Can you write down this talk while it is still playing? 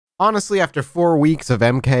honestly, after 4 weeks of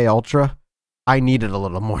MK Ultra, I needed a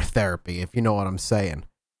little more therapy, if you know what I'm saying.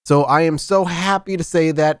 So I am so happy to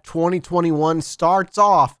say that 2021 starts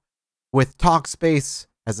off with Talkspace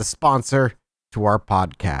as a sponsor to our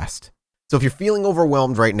podcast. So if you're feeling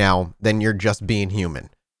overwhelmed right now, then you're just being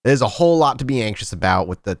human. There's a whole lot to be anxious about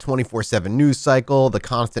with the 24/7 news cycle, the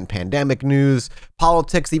constant pandemic news,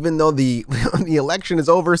 politics, even though the election is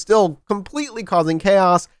over, still completely causing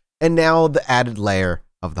chaos, and now the added layer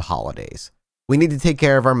of the holidays. We need to take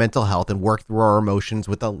care of our mental health and work through our emotions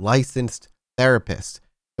with a licensed therapist.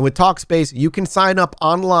 And with Talkspace, you can sign up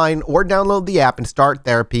online or download the app and start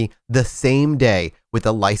therapy the same day with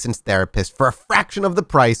a licensed therapist for a fraction of the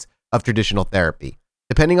price of traditional therapy.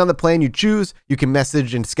 Depending on the plan you choose, you can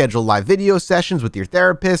message and schedule live video sessions with your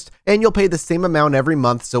therapist, and you'll pay the same amount every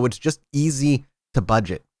month, so it's just easy to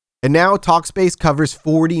budget. And now Talkspace covers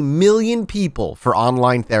 40 million people for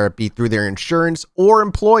online therapy through their insurance or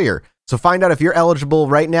employer. So find out if you're eligible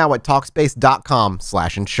right now at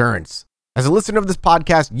Talkspace.com/insurance. As a listener of this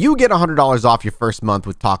podcast, you get $100 off your first month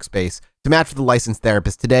with Talkspace. To match with a licensed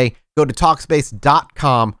therapist today, go to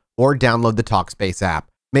Talkspace.com or download the Talkspace app.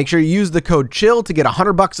 Make sure you use the code CHILL to get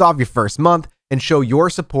 $100 off your first month and show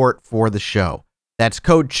your support for the show. That's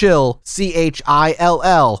code CHILL,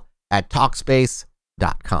 CHILL, at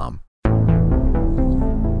Talkspace.com.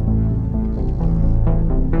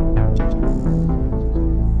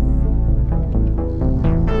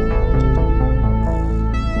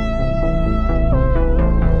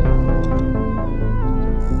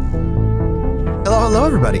 Hello,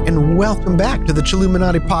 everybody, and welcome back to the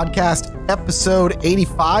Chilluminati podcast, episode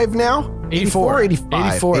 85 now? 84.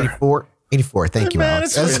 84. Thank you, Man,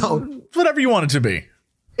 Alex. it's whatever you want it to be.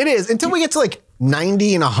 It is. Until we get to like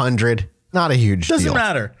 90 and 100, not a huge Doesn't deal.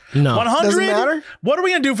 matter. No. 100? Doesn't matter? What are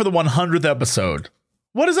we going to do for the 100th episode?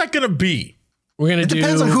 What is that going to be? We're gonna It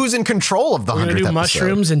depends on who's in control of the 100th We're gonna do episode.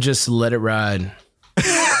 mushrooms and just let it ride.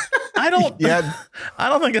 I don't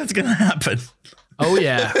think that's going to happen. Oh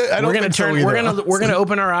yeah, we're gonna turn. We're gonna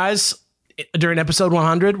open our eyes during episode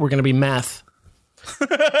 100. We're gonna be meth.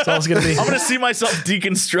 That's all it's gonna be. I'm going to see myself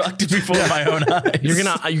deconstruct before my own eyes.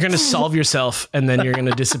 You're gonna solve yourself, and then you're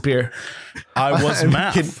gonna disappear. I was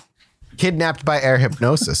math. Kidnapped by air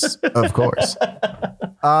hypnosis, of course.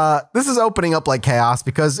 This is opening up like chaos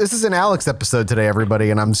because this is an Alex episode today,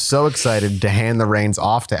 everybody, and I'm so excited to hand the reins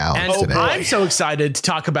off to Alex And today. I'm so excited to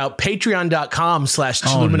talk about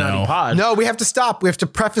patreon.com/Chilluminati pod. No, we have to stop. We have to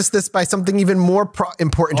preface this by something even more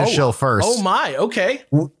important to show first. Oh my, okay.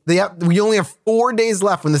 We only have 4 days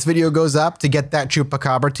left when this video goes up to get that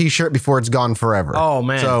Chupacabra t-shirt before it's gone forever. Oh,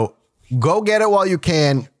 man. So go get it while you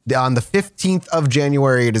can. On the 15th of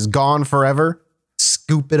January, it is gone forever.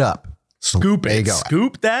 Scoop it up. Scoop There you it. go.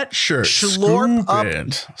 Scoop that shirt. Slurp up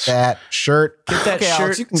that shirt. Get that shirt.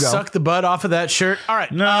 Alex, you can go. Suck the butt off of that shirt. All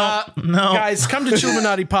right. No. Guys, come to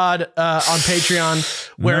Chilluminati pod on Patreon,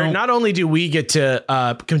 where not only do we get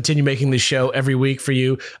to continue making the show every week for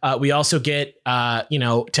you, we also get,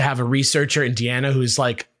 to have a researcher in Deanna who's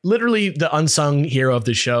like literally the unsung hero of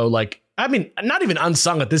the show. Like, I mean, not even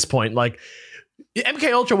unsung at this point. Like,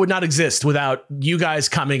 MK Ultra would not exist without you guys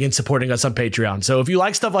coming and supporting us on Patreon. So if you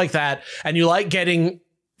like stuff like that and you like getting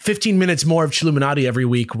 15 minutes more of Chilluminati every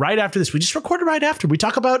week, right after this, we just record it right after. We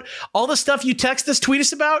talk about all the stuff you text us, tweet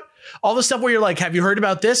us about, all the stuff where you're like, have you heard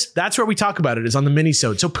about this? That's where we talk about it, is on the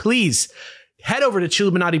mini-sode. So please head over to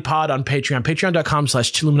Chilluminati pod on Patreon,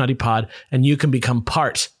 patreon.com/Chilluminati pod, and you can become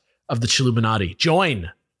part of the Chilluminati.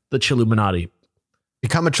 Join the Chilluminati.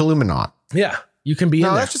 Become a Chilluminat. Yeah. You can be in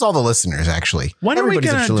there. That's just all the listeners, actually. When are we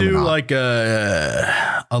Everybody's going to do Chilluminat. like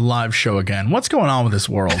a live show again? What's going on with this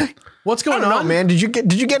world? What's going I don't on, know, man? Did you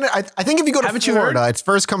get it? I think if you go to Haven't you Florida, heard? it's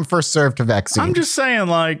first come, first served to vaccine. I'm just saying,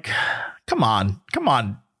 like, come on,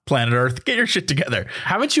 planet Earth, get your shit together.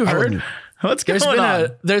 Haven't you heard? What's going on?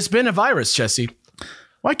 There's been a virus, Jesse.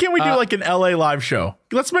 Why can't we do like an LA live show?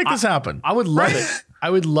 Let's make this happen. I would love it. I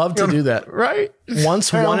would love to do that. Right? Once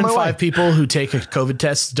Hey, one in on my five way. people who take a COVID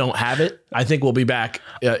test don't have it, I think we'll be back.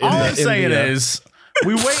 All I'm saying is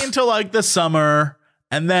we wait until like the summer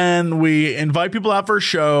and then we invite people out for a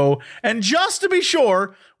show. And just to be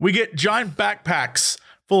sure, we get giant backpacks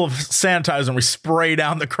full of sanitizer and we spray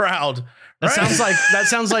down the crowd. That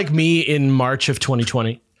sounds like me in March of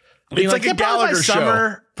 2020. It's like a Gallagher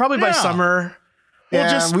show. Probably by Yeah. summer. We'll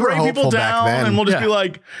Yeah, just we were spray people hopeful back down then. and we'll just Yeah. be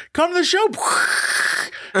like, come to the show.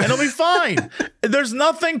 and it'll be fine. There's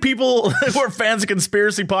nothing people who are fans of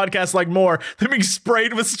conspiracy podcasts like more than being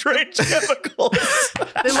sprayed with strange chemicals.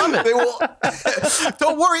 They love it. They will.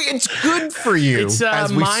 Don't worry, it's good for you. It's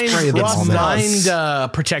as we spray them on us.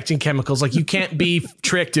 mind protecting chemicals. Like you can't be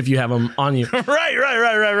tricked if you have them on you. Right.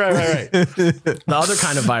 The other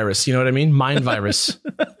kind of virus, you know what I mean? Mind virus.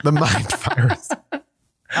 The mind virus.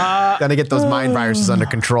 Gotta get those mind viruses under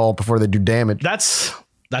control before they do damage.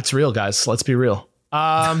 That's real, guys. Let's be real.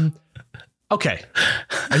 Okay.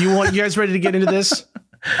 Are you guys ready to get into this?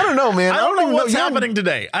 I don't know, man. I don't know what's happening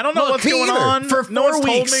today. I don't know what's going on. For no one's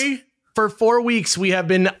told me. For 4 weeks, we have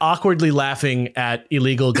been awkwardly laughing at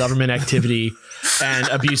illegal government activity and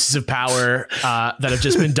abuses of power that have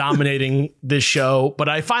just been dominating this show. But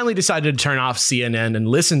I finally decided to turn off CNN and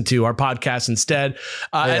listen to our podcast instead.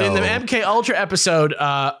 And in the MK Ultra episode,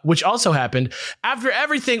 which also happened, after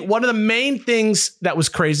everything, one of the main things that was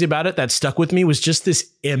crazy about it that stuck with me was just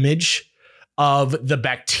this image of the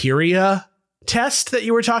bacteria test that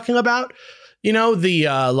you were talking about. You know, the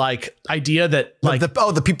like idea that like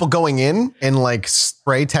the people going in and like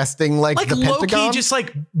spray testing like the Pentagon, low-key just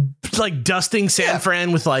like dusting San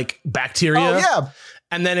Fran with like bacteria. Oh yeah,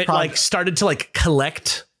 and then it like started to like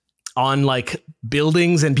collect on like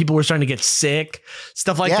buildings and people were starting to get sick,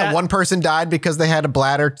 stuff like that. Yeah, one person died because they had a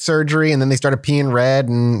bladder surgery and then they started peeing red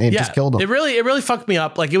and it just killed them. It really fucked me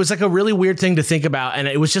up. Like it was like a really weird thing to think about, and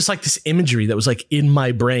it was just like this imagery that was like in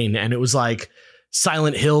my brain, and it was like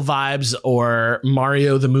Silent Hill vibes or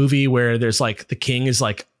Mario the movie where there's like the king is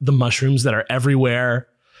like the mushrooms that are everywhere.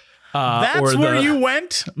 That's where you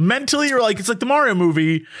went mentally. You're like, it's like the Mario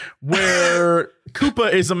movie where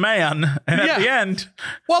Koopa is a man, and at the end,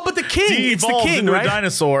 well, but the king, it's the king, into right? a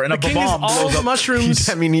dinosaur, and the king is all the mushrooms.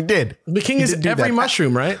 I mean, he did. The king is every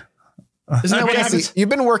mushroom, right? Isn't that what happens? You've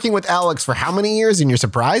been working with Alex for how many years, and you're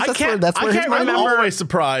surprised? I'm always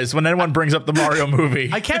surprised when anyone brings up the Mario movie.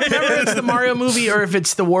 I can't remember if it's the Mario movie or if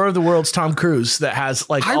it's the War of the Worlds Tom Cruise that has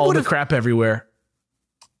like all the crap everywhere.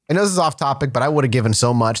 I know this is off topic, but I would have given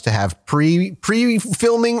so much to have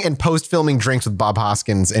pre-filming and post-filming drinks with Bob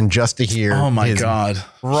Hoskins and just to hear. Oh my God. He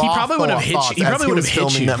probably would have hit you. He probably would have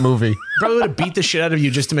hit you. That movie. Probably would have beat the shit out of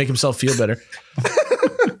you just to make himself feel better.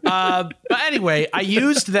 But anyway, I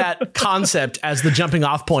used that concept as the jumping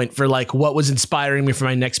off point for like what was inspiring me for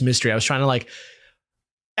my next mystery. I was trying to like,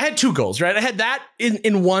 I had two goals, right? I had that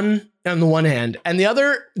in one on the one hand, and the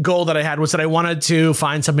other goal that I had was that I wanted to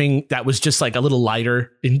find something that was just like a little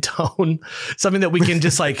lighter in tone, something that we can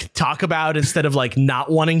just like talk about instead of like not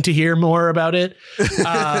wanting to hear more about it,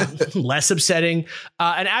 less upsetting.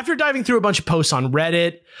 And after diving through a bunch of posts on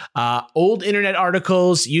Reddit, old internet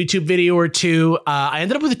articles, YouTube video or two, I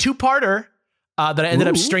ended up with a two-parter that I ended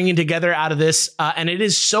up stringing together out of this, and it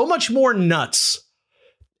is so much more nuts,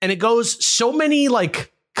 and it goes so many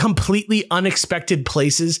like completely unexpected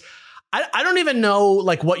places. I don't even know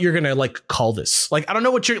like what you're gonna like call this. Like I don't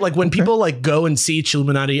know what you're like when people like go and see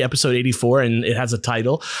Chilluminati episode 84 and it has a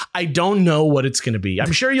title. I don't know what it's gonna be.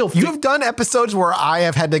 I'm sure you've done episodes where I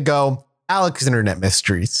have had to go Alex Internet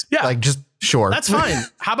Mysteries. Yeah, like just sure. That's fine.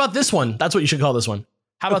 How about this one? That's what you should call this one.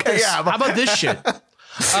 How about this? Yeah, how about this shit?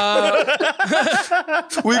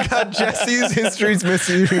 We got Jesse's Histories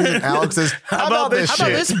Mysteries and Alex's. How about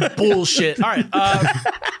this bullshit? All right.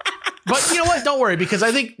 But you know what? Don't worry, because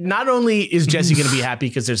I think not only is Jesse going to be happy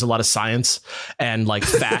because there's a lot of science and like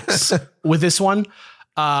facts with this one,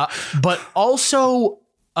 but also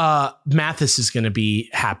Mathis is going to be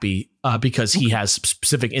happy because he has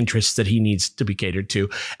specific interests that he needs to be catered to.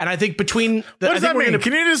 And I think between what does that mean?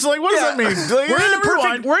 Can you just like what does that mean?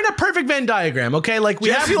 Like, we're in a perfect Venn diagram. Okay, like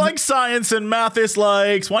Jesse likes science and Mathis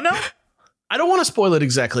likes what now? I don't want to spoil it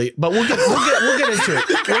exactly, but we'll get into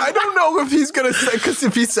it. I don't know if he's gonna say, because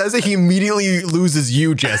if he says it, he immediately loses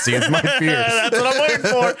you, Jesse. It's my fear. That's what I'm waiting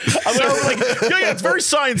for. I'm like, yeah, it's very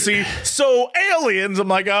sciencey. So aliens. I'm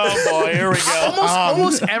like, oh boy, here we go.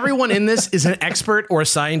 Almost everyone in this is an expert or a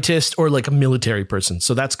scientist or like a military person,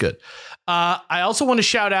 so that's good. I also want to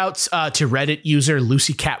shout out to Reddit user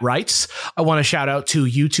Lucy Cat Writes. I want to shout out to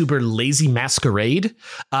YouTuber Lazy Masquerade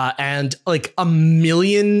and like a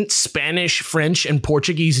million Spanish, French, and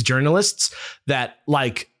Portuguese journalists that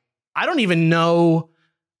like I don't even know.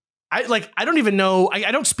 I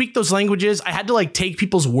don't speak those languages. I had to like take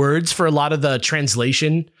people's words for a lot of the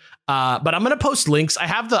translation. But I'm going to post links. I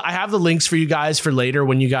have the links for you guys for later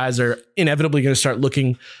when you guys are inevitably going to start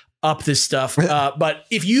looking up this stuff. But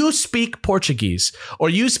if you speak Portuguese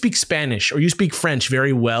or you speak Spanish or you speak French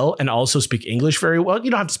very well and also speak English very well,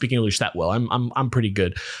 you don't have to speak English that well. I'm pretty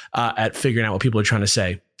good at figuring out what people are trying to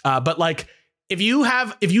say. But like if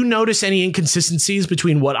you notice any inconsistencies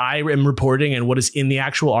between what I am reporting and what is in the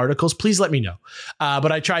actual articles, please let me know.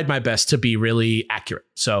 But I tried my best to be really accurate.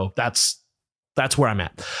 So that's where I'm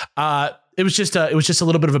at. It was just a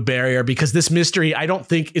little bit of a barrier because this mystery, I don't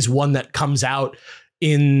think, is one that comes out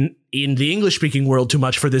in the English speaking world too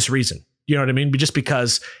much for this reason. You know what I mean? Just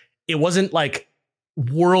because it wasn't like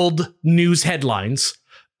world news headlines.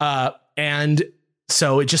 And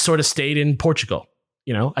so it just sort of stayed in Portugal.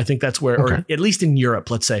 You know, I think that's where, or at least in Europe,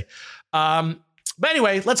 let's say. But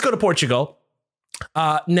anyway, let's go to Portugal.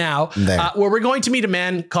 Now, where we're going to meet a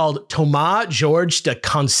man called Tomás Jorge de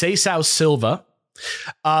Conceição Silva.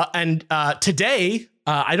 And today,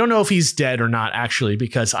 I don't know if he's dead or not, actually,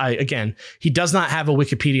 because he does not have a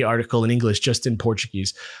Wikipedia article in English, just in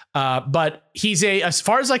Portuguese. But he's as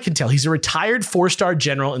far as I can tell, he's a retired 4-star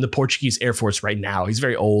general in the Portuguese Air Force right now. He's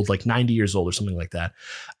very old, like 90 years old or something like that.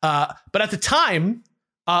 But at the time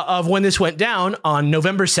of when this went down on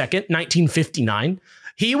November 2nd, 1959,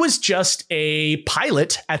 he was just a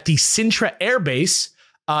pilot at the Sintra Air Base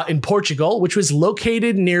in Portugal, which was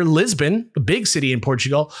located near Lisbon, a big city in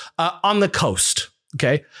Portugal, on the coast.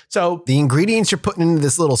 Okay, so the ingredients you're putting into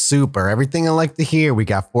this little soup are everything I like to hear. We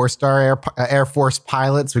got 4-star Air Force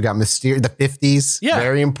pilots. We got the 50s. Yeah,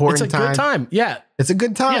 very important. It's a good time. Yeah, it's a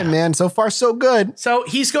good time, man. So far, so good. So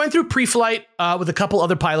he's going through pre-flight with a couple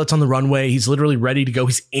other pilots on the runway. He's literally ready to go.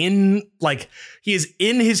 He is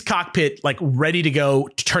in his cockpit, like ready to go,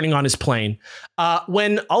 turning on his plane.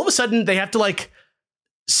 When all of a sudden they have to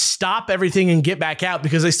stop everything and get back out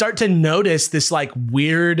because they start to notice this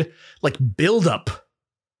weird buildup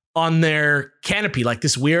on their canopy,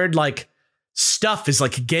 this weird stuff is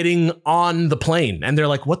getting on the plane, and they're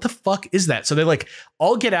like, what the fuck is that? So they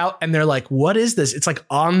all get out and they're like, what is this? It's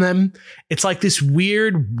on them. It's this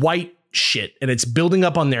weird white shit, and it's building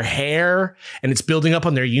up on their hair and it's building up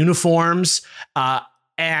on their uniforms.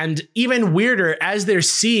 And even weirder, as they're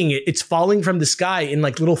seeing it, it's falling from the sky in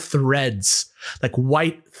little threads,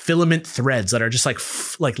 white filament threads that are just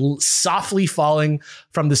softly falling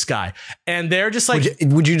from the sky. And they're just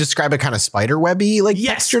would you describe it kind of spider webby?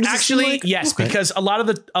 Yes, actually, yes, okay. Because a lot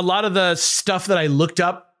of the stuff that I looked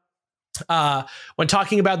up when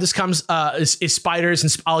talking about this is spiders,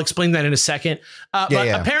 and I'll explain that in a second.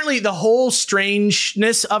 Apparently the whole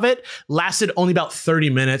strangeness of it lasted only about 30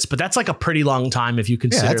 minutes, but that's a pretty long time if you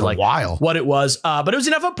consider a while what it was. But it was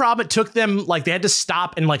enough of a problem. It took them they had to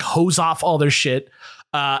stop and hose off all their shit.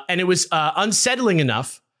 And it was unsettling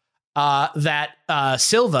enough that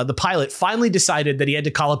Silva, the pilot, finally decided that he had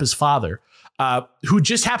to call up his father, who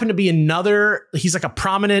just happened to be he's a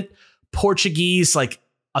prominent Portuguese,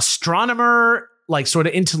 astronomer, sort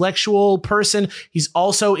of intellectual person. He's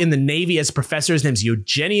also in the Navy as a professor. His name's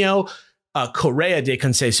Eugenio Correa de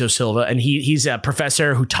Conceição Silva, and he's a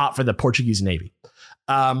professor who taught for the Portuguese Navy.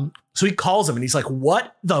 So he calls him and he's like,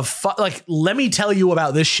 what the fuck? Let me tell you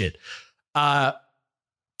about this shit. And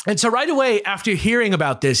so right away after hearing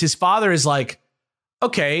about this, his father is like,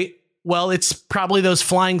 okay, well, it's probably those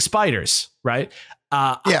flying spiders, right?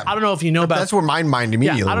 I don't know if you know about... That's where my mind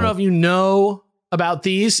immediately I don't know if you know about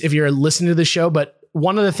these, if you're listening to the show, but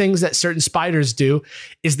one of the things that certain spiders do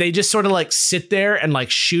is they just sort of sit there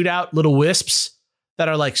and shoot out little wisps that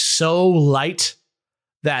are so light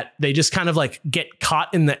that they just kind of get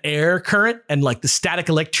caught in the air current, and the static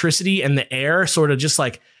electricity and the air sort of just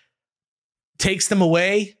takes them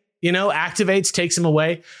away, takes them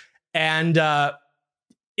away. And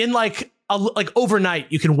in overnight,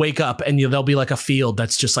 you can wake up and there'll be a field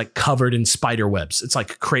that's just covered in spider webs. It's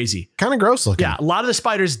crazy. Kind of gross looking. Yeah. A lot of the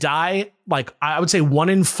spiders die. I would say 1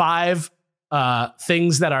 in 5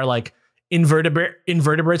 things that are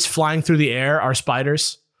invertebrates flying through the air are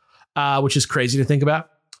spiders, which is crazy to think about.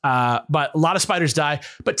 But a lot of spiders die.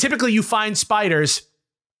 But typically you find spiders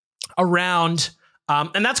around,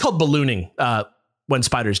 and that's called ballooning when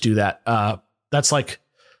spiders do that. That's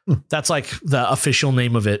the official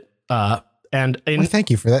name of it. Thank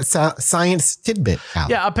you for that science tidbit, Al.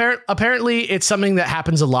 Yeah, apparently it's something that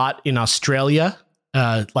happens a lot in Australia.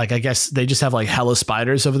 I guess they just have hella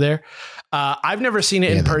spiders over there. I've never seen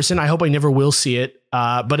it in person. I hope I never will see it.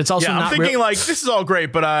 But it's also I'm thinking this is all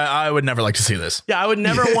great, but I would never like to see this. Yeah, I would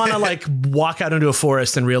never want to walk out into a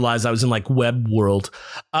forest and realize I was in web world.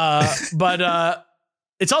 But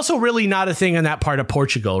it's also really not a thing in that part of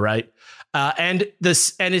Portugal, right? And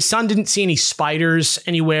his son didn't see any spiders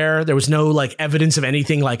anywhere. There was no evidence of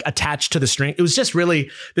anything attached to the string. It was just really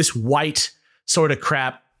this white sort of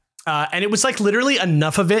crap. And it was literally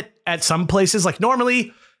enough of it at some places.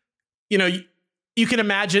 Normally, you can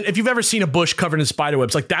imagine if you've ever seen a bush covered in spider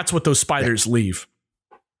webs, that's what those spiders leave.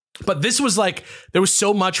 But this was like, there was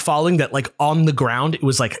so much falling that like on the ground, it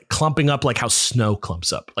was like clumping up like how snow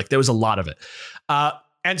clumps up. Like there was a lot of it.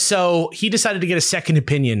 And so he decided to get a second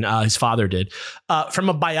opinion, his father did, from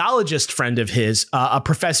a biologist friend of his, a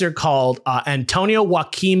professor called Antonio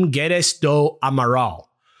Joaquim Guedes do Amaral,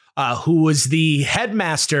 who was the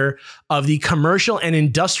headmaster of the Commercial and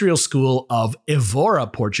Industrial School of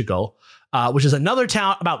Évora, Portugal, which is another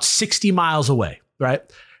town about 60 miles away, right?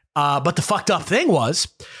 But the fucked up thing was,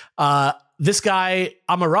 this guy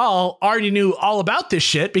Amaral already knew all about this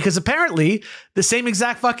shit because apparently the same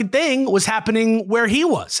exact fucking thing was happening where he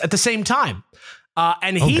was at the same time.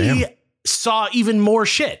 And he saw even more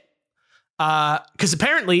shit. Because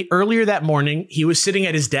apparently earlier that morning, he was sitting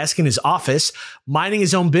at his desk in his office, minding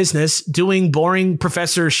his own business, doing boring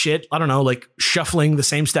professor shit. I don't know, like shuffling the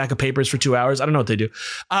same stack of papers for 2 hours. I don't know what they do.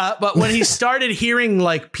 But when he started hearing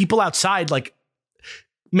like people outside, like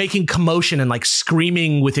making commotion and like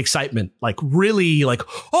screaming with excitement, like really like,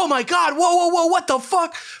 oh my God, whoa, what the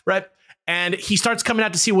fuck? Right. And he starts coming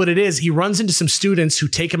out to see what it is. He runs into some students who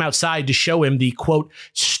take him outside to show him the quote,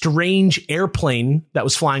 strange airplane that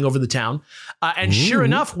was flying over the town. And sure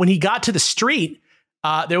enough, when he got to the street,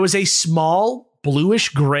 there was a small bluish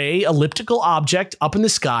gray elliptical object up in the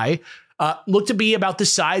sky, looked to be about the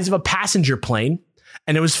size of a passenger plane.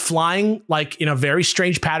 And it was flying like in a very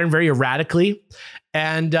strange pattern, very erratically.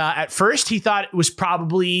 And at first he thought it was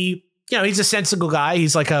probably, he's a sensible guy.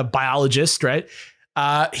 He's like a biologist, right?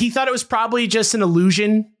 He thought it was probably just an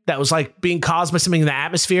illusion that was like being caused by something in the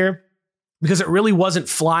atmosphere because it really wasn't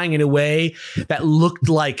flying in a way that looked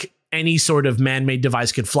like any sort of man-made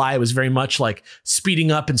device could fly. It was very much like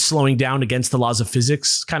speeding up and slowing down against the laws of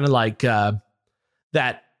physics, kind of like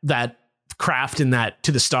that craft in that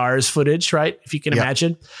To the Stars footage, right? If you can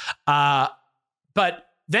imagine. But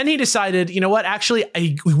then he decided, you know what? Actually,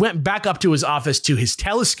 he went back up to his office to his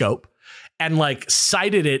telescope and like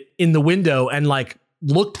sighted it in the window and like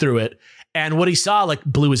looked through it. And what he saw like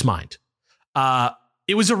blew his mind.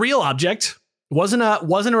 It was a real object. It wasn't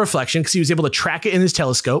a reflection because he was able to track it in his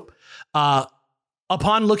telescope.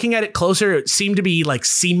 Upon looking at it closer, it seemed to be like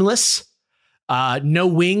seamless. No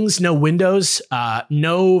wings, no windows,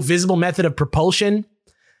 no visible method of propulsion.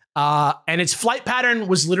 And its flight pattern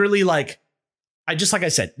was literally like, like I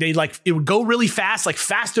said, it would go really fast, like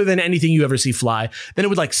faster than anything you ever see fly. Then it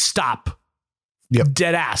would like stop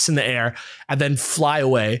dead ass in the air and then fly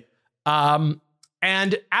away. And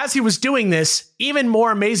as he was doing this, even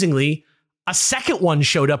more amazingly, a second one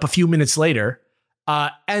showed up a few minutes later.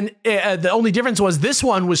 And the only difference was this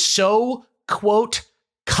one was so, quote,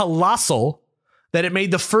 colossal that it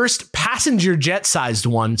made the first passenger jet sized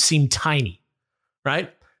one seem tiny,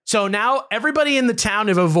 right? So now everybody in the town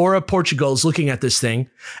of Évora, Portugal is looking at this thing.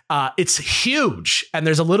 It's huge. And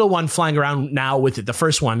there's a little one flying around now with it. The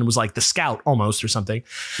first one was like the Scout almost or something.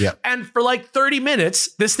 Yeah. And for like 30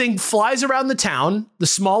 minutes, this thing flies around the town, the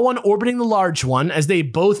small one orbiting the large one as they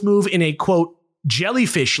both move in a quote,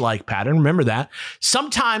 jellyfish-like pattern. Remember that.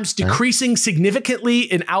 Sometimes decreasing significantly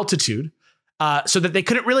in altitude. So that they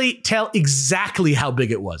couldn't really tell exactly how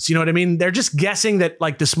big it was. You know what I mean? They're just guessing that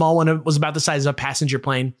like the small one was about the size of a passenger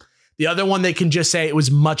plane. The other one, they can just say it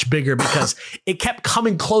was much bigger because it kept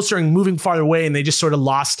coming closer and moving farther away. And they just sort of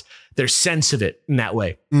lost their sense of it in that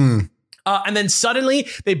way. And then suddenly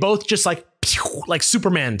they both just like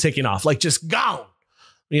Superman taking off, like just gone.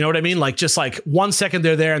 You know what I mean? Like just like 1 second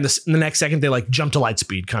they're there and the next second they like jump to light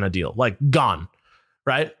speed kind of deal, like gone.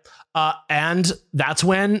 Right. And that's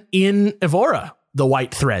when in Évora, the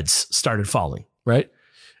white threads started falling, right?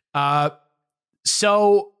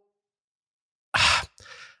 So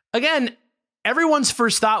again, everyone's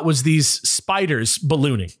first thought was these spiders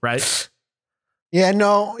ballooning, right? Yeah,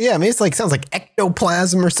 no. Yeah, I mean, it's like, sounds like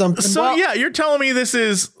ectoplasm or something. So yeah, you're telling me this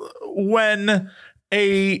is when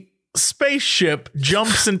a spaceship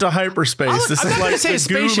jumps into hyperspace. This is like the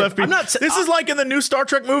goo left behind. This is like in the new Star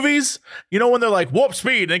Trek movies, you know, when they're like warp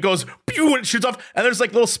speed and it goes pew and it shoots off and there's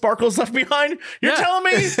like little sparkles left behind. You're telling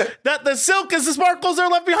me that the silk is the sparkles that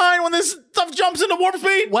are left behind when this stuff jumps into warp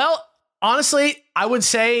speed? Well, honestly, I would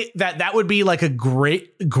say that would be like a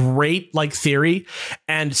great like theory.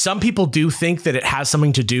 And some people do think that it has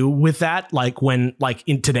something to do with that. Like when like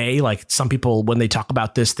in today, like some people, when they talk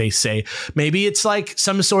about this, they say maybe it's like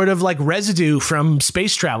some sort of like residue from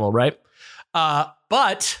space travel. Right.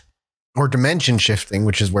 Or dimension shifting,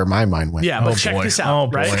 which is where my mind went. Yeah. But check this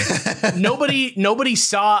out. Right. Nobody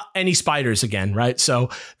saw any spiders again. Right. So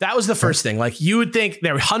that was the first thing. Like you would think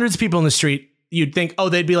there were hundreds of people in the street. You'd think, oh,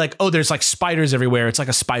 they'd be like, oh, there's like spiders everywhere. It's like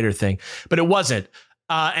a spider thing. But it wasn't.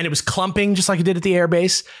 and it was clumping just like it did at the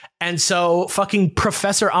airbase. And so fucking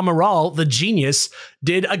Professor Amaral, the genius,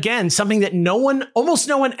 did again something that almost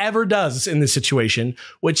no one ever does in this situation,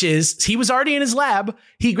 which is he was already in his lab.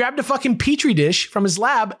 He grabbed a fucking petri dish from his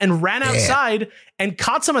lab and ran outside and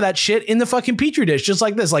caught some of that shit in the fucking petri dish, just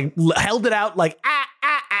like this, like held it out like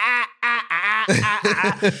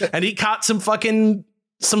and he caught some fucking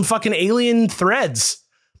alien threads,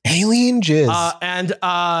 alien jizz, and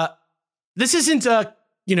this isn't a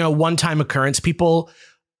one-time occurrence. People,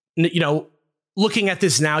 looking at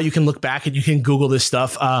this now, you can look back and you can Google this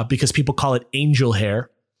stuff because people call it angel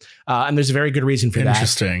hair. And there's a very good reason for that.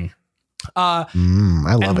 Interesting. I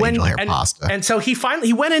love angel hair pasta. And so he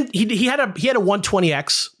went in, he had a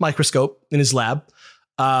 120X microscope in his lab.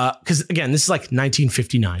 Because again, this is like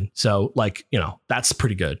 1959. So that's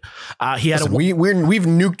pretty good. We've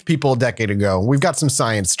nuked people a decade ago. We've got some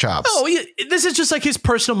science chops. Oh, this is just like his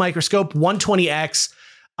personal microscope, 120X.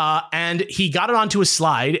 And he got it onto a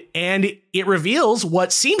slide and it reveals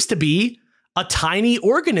what seems to be a tiny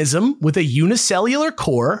organism with a unicellular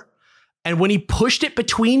core. And when he pushed it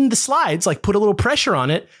between the slides, like put a little pressure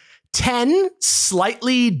on it, 10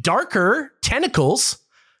 slightly darker tentacles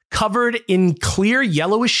covered in clear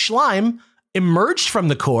yellowish slime emerged from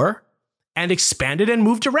the core and expanded and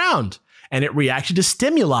moved around. And it reacted to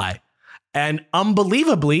stimuli. And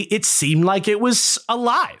unbelievably, it seemed like it was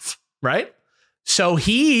alive, right? So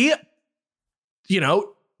he,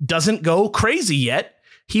 doesn't go crazy yet.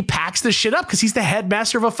 He packs this shit up because he's the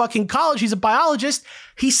headmaster of a fucking college. He's a biologist.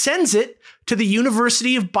 He sends it to the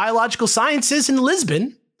University of Biological Sciences in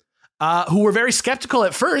Lisbon, who were very skeptical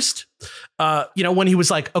at first. When he was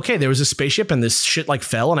like, okay, there was a spaceship and this shit like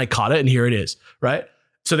fell and I caught it and here it is. Right.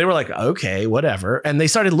 So they were like, okay, whatever. And they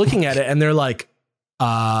started looking at it and they're like,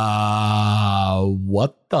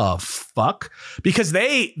 what the fuck? Because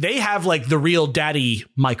they have like the real daddy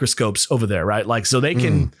microscopes over there, right? Like, so they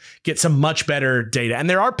can get some much better data. And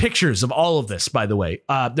there are pictures of all of this, by the way.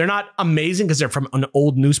 They're not amazing because they're from an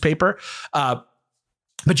old newspaper.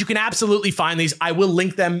 But you can absolutely find these. I will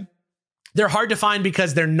link them. They're hard to find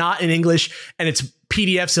because they're not in English and it's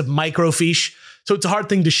PDFs of microfiche. So it's a hard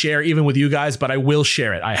thing to share even with you guys, but I will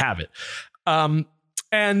share it. I have it.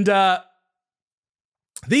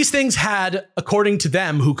 These things had, according to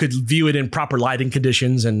them, who could view it in proper lighting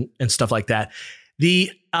conditions and stuff like that,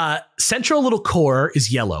 the central little core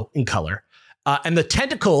is yellow in color, and the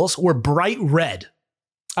tentacles were bright red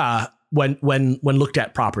when looked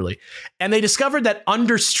at properly. And they discovered that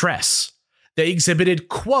under stress, they exhibited,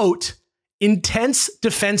 quote, intense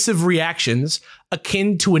defensive reactions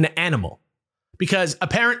akin to an animal. Because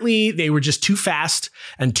apparently they were just too fast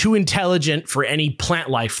and too intelligent for any plant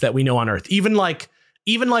life that we know on Earth. Even like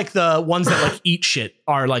the ones that like eat shit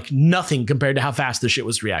are like nothing compared to how fast the shit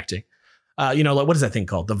was reacting. Like what is that thing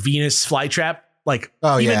called? The Venus flytrap? Like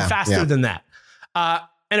even faster than that.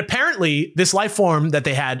 And apparently this life form that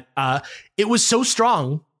they had, it was so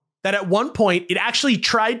strong that at one point it actually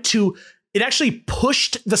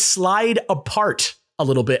pushed the slide apart a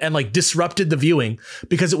little bit and like disrupted the viewing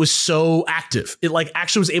because it was so active. It like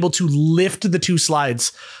actually was able to lift the two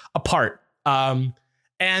slides apart.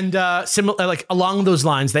 Similar, like along those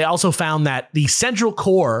lines, they also found that the central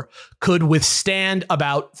core could withstand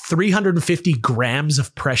about 350 grams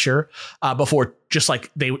of pressure before just like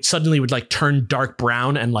they suddenly would like turn dark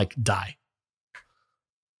brown and like die.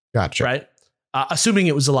 Gotcha. Right. Assuming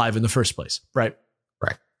it was alive in the first place. Right.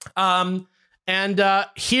 Right.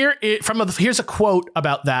 Here's a quote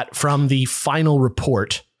about that from the final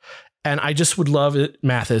report. And I just would love it,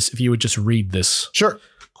 Mathis, if you would just read this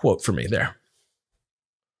quote for me there.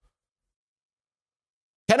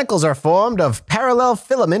 Tentacles are formed of parallel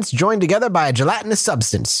filaments joined together by a gelatinous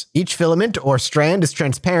substance. Each filament or strand is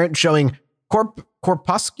transparent, showing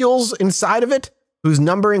corpuscles inside of it, whose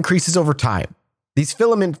number increases over time. These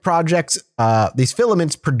filaments project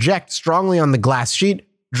strongly on the glass sheet,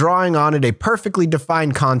 drawing on it a perfectly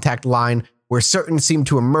defined contact line where certain seem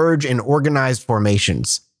to emerge in organized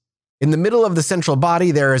formations. In the middle of the central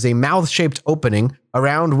body, there is a mouth-shaped opening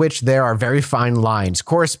around which there are very fine lines,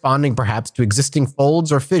 corresponding perhaps to existing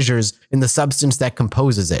folds or fissures in the substance that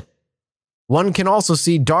composes it. One can also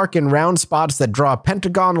see dark and round spots that draw a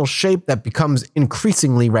pentagonal shape that becomes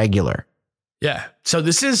increasingly regular. Yeah. So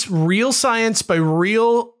this is real science by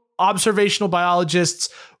real observational biologists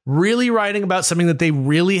really writing about something that they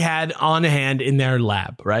really had on hand in their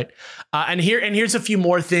lab, right? And here's a few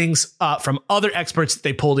more things from other experts that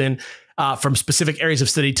they pulled in from specific areas of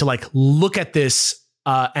study to like look at this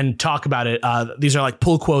and talk about it. These are like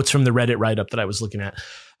pull quotes from the Reddit write-up that I was looking at.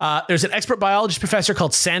 There's an expert biologist professor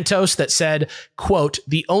called Santos that said, quote,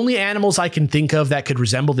 the only animals I can think of that could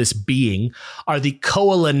resemble this being are the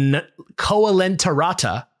Coelenterata,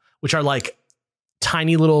 which are like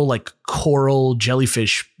tiny little like coral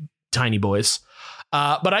jellyfish, tiny boys.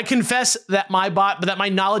 But I confess that my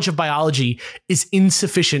knowledge of biology is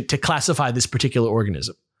insufficient to classify this particular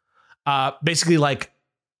organism. Basically, like,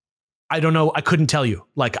 I don't know. I couldn't tell you.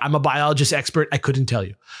 Like, I'm a biologist expert. I couldn't tell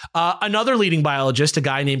you. Another leading biologist, a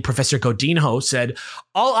guy named Professor Godinho, said,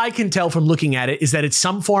 all I can tell from looking at it is that it's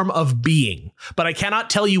some form of being, but I cannot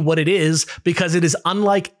tell you what it is because it is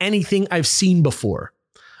unlike anything I've seen before.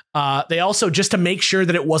 They also, just to make sure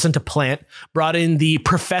that it wasn't a plant, brought in the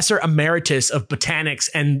Professor Emeritus of Botanics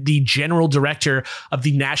and the General Director of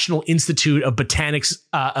the National Institute of Botanics,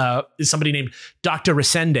 is somebody named Dr.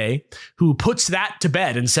 Resende, who puts that to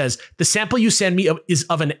bed and says, the sample you send me is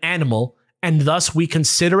of an animal, and thus we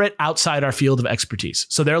consider it outside our field of expertise.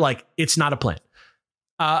 So they're like, it's not a plant.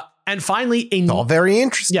 And finally, it's all very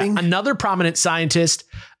interesting. Yeah, another prominent scientist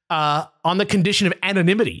on the condition of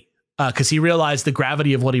anonymity, because he realized the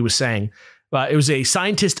gravity of what he was saying. It was a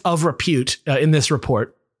scientist of repute in this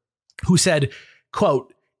report who said,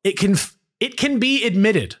 quote, it can be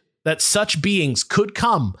admitted that such beings could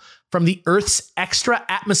come from the Earth's extra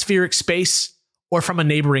atmospheric space or from a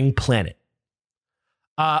neighboring planet.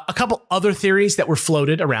 A couple other theories that were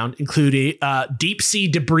floated around include deep sea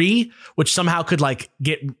debris, which somehow could like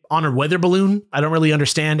get on a weather balloon. I don't really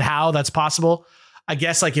understand how that's possible. I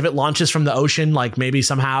guess like if it launches from the ocean, like maybe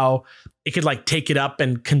somehow it could like take it up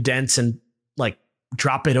and condense and like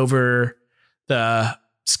drop it over the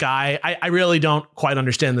sky. I really don't quite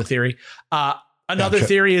understand the theory. Another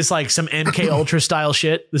theory is like some MK Ultra style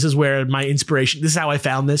shit. This is where my inspiration, this is how I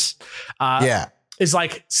found this. Is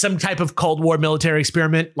like some type of Cold War military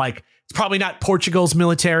experiment. Like it's probably not Portugal's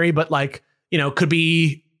military, but like, you know, could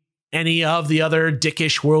be any of the other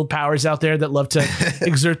dickish world powers out there that love to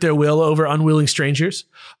exert their will over unwilling strangers.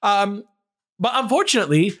 But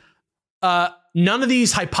unfortunately, none of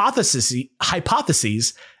these hypotheses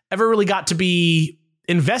ever really got to be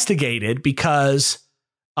investigated because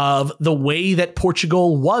of the way that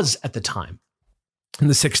Portugal was at the time in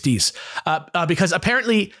the 60s. Because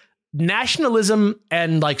apparently nationalism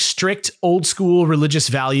and like strict old school religious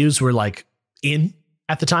values were like in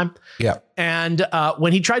at the time. Yeah. And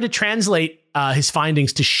when he tried to translate his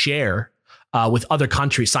findings to share with other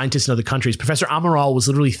countries, scientists in other countries, Professor Amaral was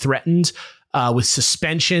literally threatened with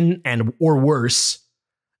suspension or worse.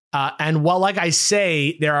 And while, like I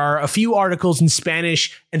say, there are a few articles in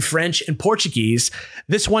Spanish and French and Portuguese,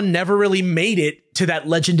 this one never really made it to that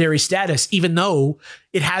legendary status, even though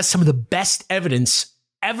it has some of the best evidence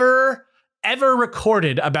ever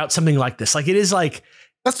recorded about something like this. Like it is like,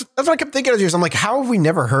 That's what I kept thinking of yours. I'm like, how have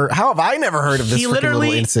I never heard of this little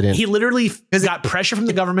incident? He literally got pressure from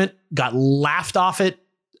the government, got laughed off it,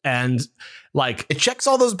 and like it checks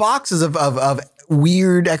all those boxes of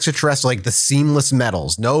weird extraterrestrial, like the seamless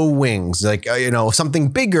metals, no wings, like something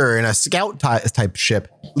bigger in a scout type ship,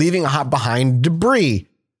 leaving behind debris.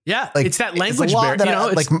 Yeah, like, it's that language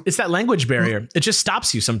barrier. It's that language barrier. It just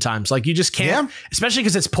stops you sometimes. Like you just can't, especially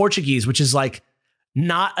because it's Portuguese, which is like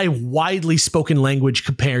not a widely spoken language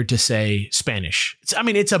compared to say Spanish.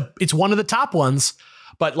 It's one of the top ones,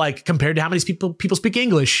 but like compared to how many people speak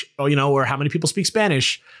English, or how many people speak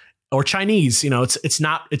Spanish or Chinese, it's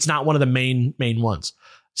not one of the main ones.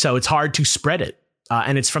 So it's hard to spread it.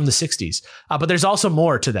 And it's from the 60s. But there's also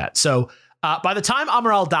more to that. So by the time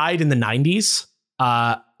Amaral died in the 90s,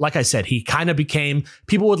 like I said, he kind of became,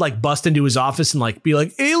 people would like bust into his office and like be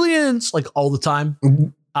like aliens, like all the time.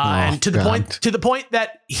 And to the point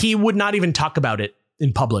that he would not even talk about it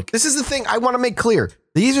in public. This is the thing I want to make clear.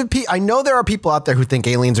 I know there are people out there who think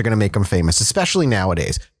aliens are going to make them famous, especially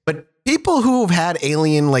nowadays. But people who have had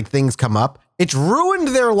alien like things come up, it's ruined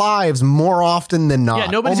their lives more often than not. Yeah,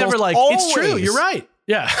 nobody's ever like, always. It's true. You're right.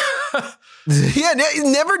 Yeah. Yeah,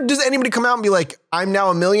 never does anybody come out and be like, I'm now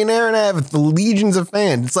a millionaire and I have legions of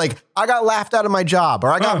fans. It's like, I got laughed out of my job, or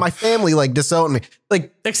I got my family like disowned me.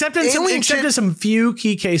 Like, except in some few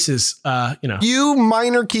key cases, few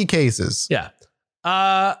minor key cases. Yeah.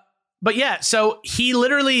 But yeah, so he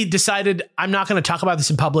literally decided, I'm not going to talk about this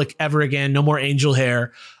in public ever again. No more angel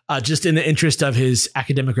hair, just in the interest of his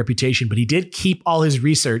academic reputation. But he did keep all his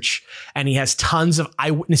research, and he has tons of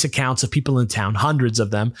eyewitness accounts of people in town, hundreds of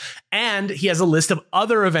them. And he has a list of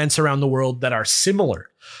other events around the world that are similar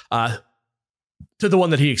to the one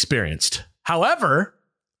that he experienced. However,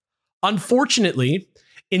 unfortunately,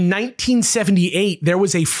 in 1978, there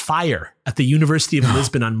was a fire at the University of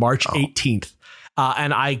Lisbon on March 18th.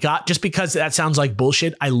 And I got, just because that sounds like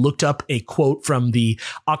bullshit, I looked up a quote from the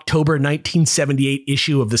October 1978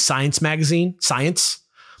 issue of the Science magazine, Science.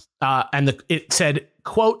 It said,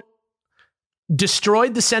 quote,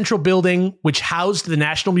 destroyed the central building, which housed the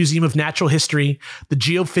National Museum of Natural History, the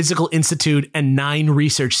Geophysical Institute, and 9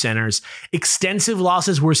 research centers. Extensive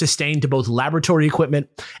losses were sustained to both laboratory equipment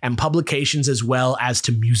and publications, as well as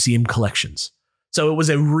to museum collections. So it was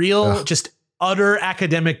a real, just utter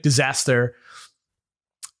academic disaster.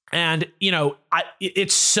 And, you know,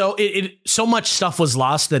 so much stuff was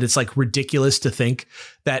lost that it's like ridiculous to think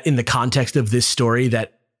that in the context of this story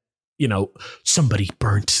that, you know, somebody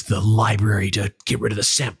burnt the library to get rid of the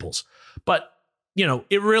samples. But, you know,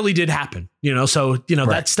 it really did happen, you know, so, you know,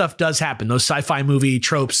 that stuff does happen. Those sci-fi movie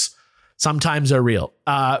tropes sometimes are real.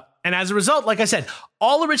 And as a result, like I said,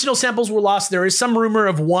 all original samples were lost. There is some rumor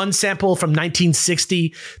of one sample from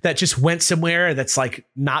 1960 that just went somewhere that's like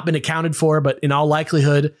not been accounted for, but in all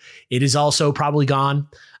likelihood, it is also probably gone.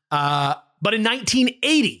 But in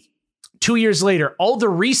 1980, 2 years later, all the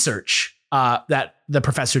research that the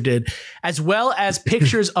professor did, as well as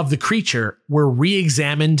pictures of the creature, were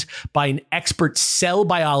re-examined by an expert cell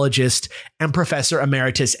biologist and professor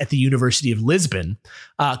emeritus at the University of Lisbon,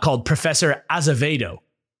 called Professor Azevedo.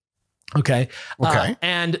 Okay.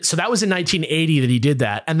 And so that was in 1980 that he did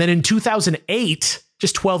that. And then in 2008,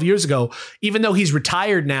 just 12 years ago, even though he's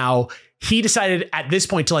retired now, he decided at this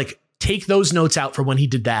point to like take those notes out from when he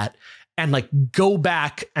did that and like go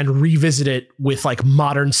back and revisit it with like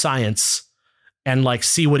modern science and like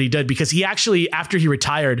see what he did. Because he actually, after he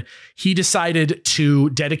retired, he decided to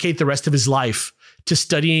dedicate the rest of his life to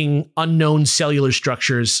studying unknown cellular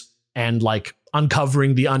structures and like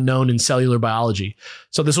uncovering the unknown in cellular biology.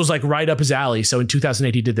 So this was like right up his alley. So in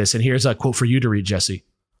 2008, he did this. And here's a quote for you to read, Jesse.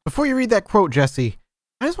 Before you read that quote, Jesse,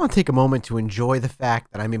 I just want to take a moment to enjoy the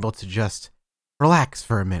fact that I'm able to just relax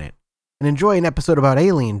for a minute and enjoy an episode about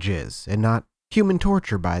alien jizz and not human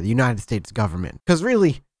torture by the United States government. Because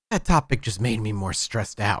really, that topic just made me more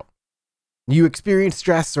stressed out. You experience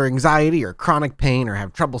stress or anxiety or chronic pain or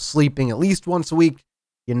have trouble sleeping at least once a week,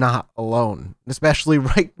 you're not alone, especially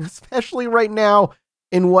right now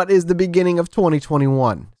in what is the beginning of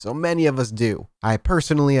 2021. So many of us do. I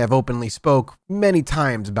personally have openly spoke many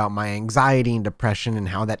times about my anxiety and depression and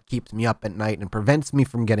how that keeps me up at night and prevents me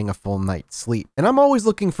from getting a full night's sleep. And I'm always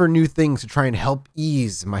looking for new things to try and help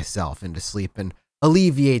ease myself into sleep and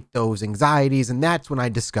alleviate those anxieties, and that's when I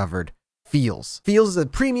discovered Feels. Feels is a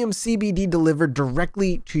premium CBD delivered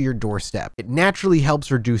directly to your doorstep. It naturally helps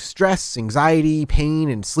reduce stress, anxiety, pain,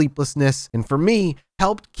 and sleeplessness, and for me,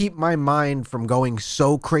 helped keep my mind from going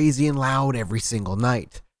so crazy and loud every single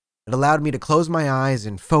night. It allowed me to close my eyes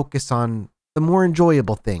and focus on the more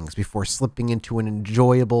enjoyable things before slipping into an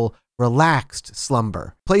enjoyable, relaxed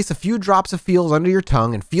slumber. Place a few drops of Feels under your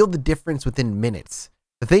tongue and feel the difference within minutes.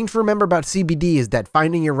 The thing to remember about CBD is that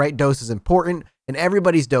finding your right dose is important, and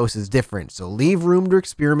everybody's dose is different, so leave room to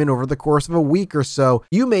experiment over the course of a week or so.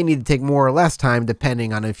 You may need to take more or less time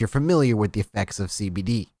depending on if you're familiar with the effects of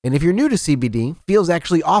CBD. And if you're new to CBD, Feels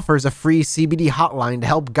actually offers a free CBD hotline to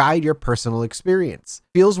help guide your personal experience.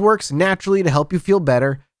 Feels works naturally to help you feel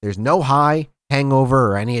better. There's no high,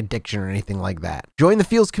 hangover, or any addiction or anything like that. Join the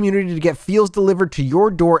Feels community to get Feels delivered to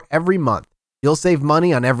your door every month. You'll save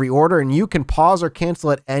money on every order, and you can pause or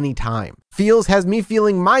cancel at any time. Feels has me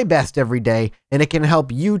feeling my best every day, and it can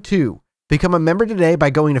help you too. Become a member today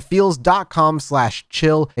by going to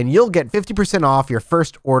feels.com/chill, and you'll get 50% off your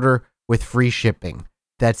first order with free shipping.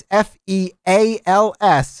 That's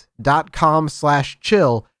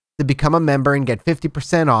FEALS.com/chill to become a member and get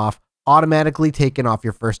 50% off, automatically taken off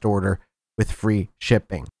your first order with free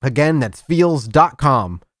shipping. Again, that's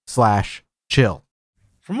feals.com/chill.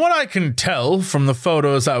 From what I can tell from the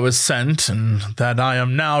photos I was sent and that I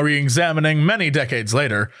am now re-examining many decades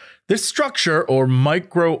later, this structure, or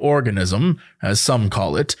microorganism, as some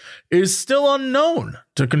call it, is still unknown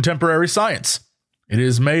to contemporary science. It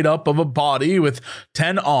is made up of a body with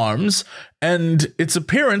 10 arms, and its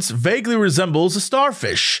appearance vaguely resembles a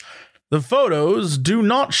starfish. The photos do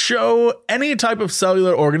not show any type of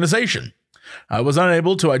cellular organization. I was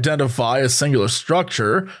unable to identify a singular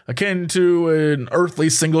structure akin to an earthly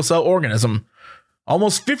single-cell organism.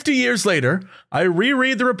 Almost 50 years later, I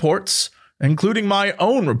reread the reports, including my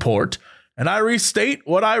own report, and I restate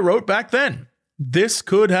what I wrote back then. This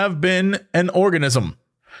could have been an organism.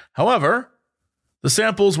 However, the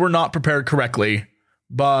samples were not prepared correctly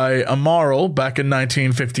by Amaral back in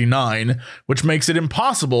 1959, which makes it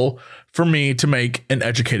impossible for me to make an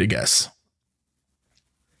educated guess.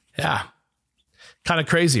 Yeah. Kind of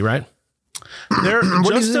crazy, right?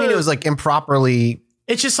 What does it mean it was like improperly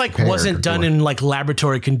It's just like wasn't done in like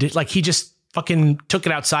laboratory conditions. Like he just fucking took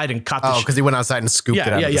it outside and caught the because he went outside and scooped it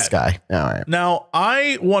out of the sky. All right. Now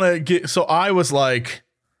I want to get, so I was like,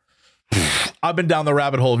 I've been down the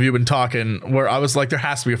rabbit hole of you been talking where I was like, there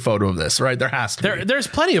has to be a photo of this, right? There has to be. There's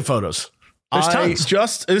plenty of photos. There's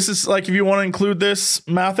tons. This is like, if you want to include this,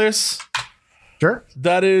 Mathis. Sure.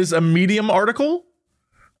 That is a Medium article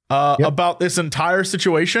about this entire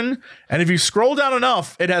situation. And if you scroll down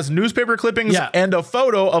enough, it has newspaper clippings and a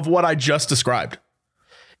photo of what I just described.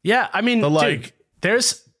 Yeah. I mean, dude,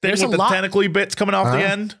 there's a with the lot. tentacly bits coming off the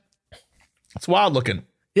end. It's wild looking.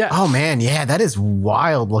 Yeah. Oh man. Yeah. That is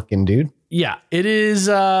wild looking, dude. Yeah. It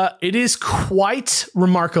is quite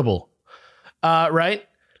remarkable. Right.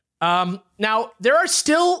 Now there are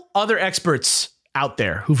still other experts out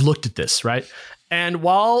there who've looked at this, right? And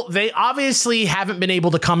while they obviously haven't been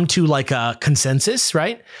able to come to like a consensus,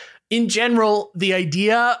 right? In general, the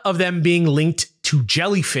idea of them being linked to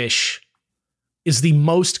jellyfish is the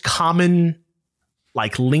most common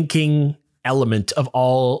like linking element of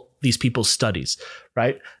all these people's studies,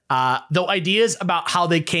 right? Though ideas about how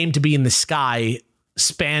they came to be in the sky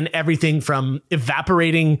span everything from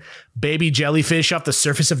evaporating baby jellyfish off the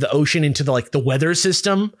surface of the ocean into the weather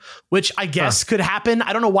system, which I guess could happen.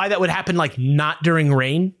 I don't know why that would happen, like not during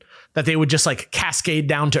rain, that they would just like cascade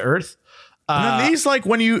down to Earth. And then these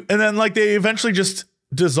they eventually just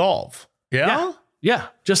dissolve. Yeah. Yeah.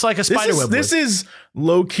 Just like a spider web. This is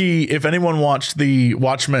low key. If anyone watched the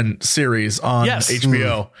Watchmen series on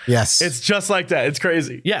HBO, yes, it's just like that. It's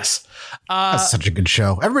crazy. Yes. That's such a good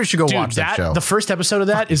show. Everybody should go watch that show. The first episode of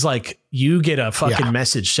that is like you get a fucking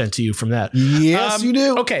message sent to you from that. Yes, you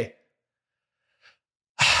do. Okay.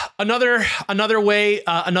 Another way,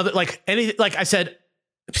 like I said,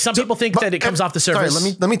 some people think that it comes off the surface.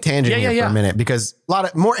 Sorry, let me tangent here for a minute because a lot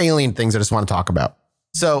of more alien things I just want to talk about.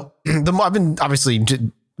 So the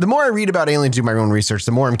more I read about aliens, do my own research,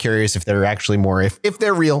 the more I'm curious if they're actually more, if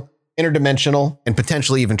they're real, interdimensional, and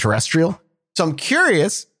potentially even terrestrial. So I'm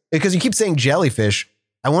curious because you keep saying jellyfish.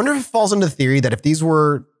 I wonder if it falls into the theory that if these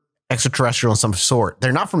were extraterrestrial in some sort,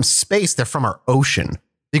 they're not from space, they're from our ocean.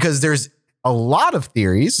 Because there's a lot of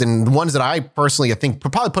theories, and ones that I personally, I think,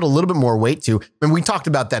 probably put a little bit more weight to. When we talked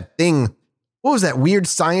about that thing, what was that weird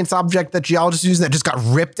science object that geologists use that just got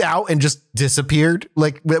ripped out and just disappeared?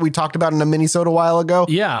 Like that we talked about in a mini-sode a while ago.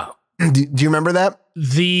 Yeah. Do you remember that?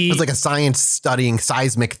 It was like a science studying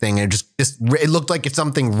seismic thing. And it looked like if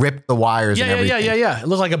something ripped the wires and everything. Yeah. It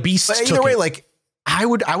looked like a beast. But either way, like I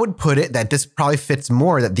would put it that this probably fits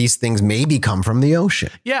more that these things maybe come from the ocean.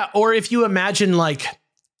 Yeah. Or if you imagine like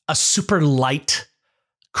a super light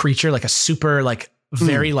creature, like a super like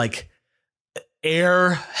very like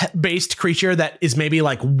air-based creature that is maybe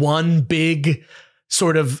like one big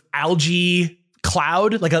sort of algae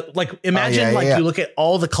cloud, imagine you look at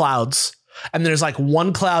all the clouds and there's like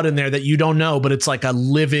one cloud in there that you don't know, but it's like a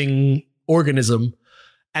living organism.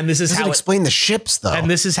 And this is how it explain the ships though. And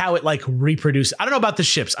this is how it like reproduces. I don't know about the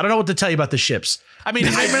ships. I don't know what to tell you about the ships. I mean,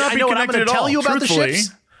 I know what I'm going to tell you about the ships.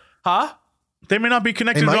 Huh? They may not be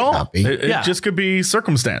connected at all. It just could be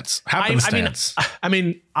happenstance. I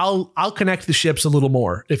mean, I'll connect the ships a little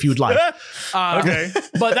more if you would like. Okay.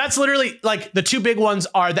 But that's literally like the two big ones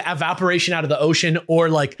are the evaporation out of the ocean, or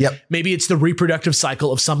like maybe it's the reproductive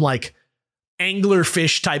cycle of some like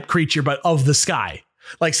anglerfish type creature, but of the sky.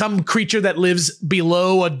 Like some creature that lives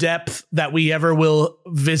below a depth that we ever will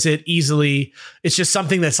visit easily. It's just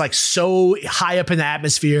something that's like so high up in the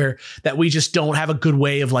atmosphere that we just don't have a good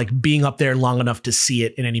way of like being up there long enough to see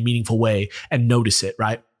it in any meaningful way and notice it,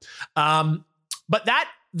 right? But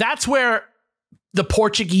that's where the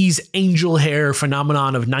Portuguese angel hair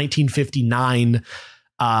phenomenon of 1959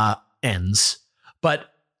 ends.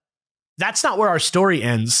 But that's not where our story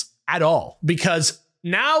ends at all, because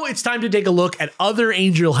now it's time to take a look at other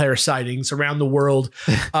angel hair sightings around the world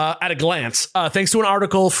at a glance. Thanks to an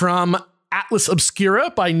article from Atlas Obscura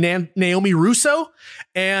by Naomi Russo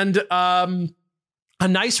and a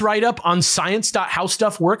nice write-up on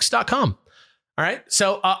science.howstuffworks.com. All right.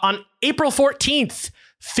 So on April 14th,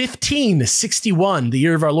 1561, the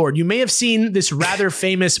year of our Lord, you may have seen this rather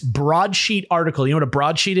famous broadsheet article. You know what a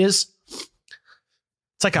broadsheet is?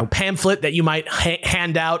 It's like a pamphlet that you might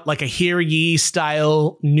hand out, like a Hear Ye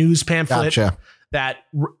style news pamphlet that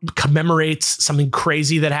commemorates something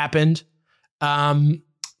crazy that happened.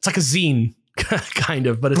 It's like a zine, kind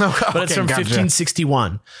of, but it's from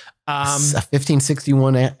 1561. A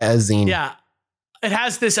 1561 zine. Yeah. it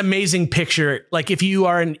has this amazing picture. Like if you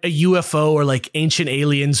are a UFO or like Ancient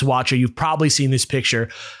Aliens watcher, you've probably seen this picture.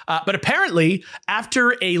 But apparently,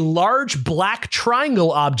 after a large black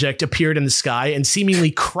triangle object appeared in the sky and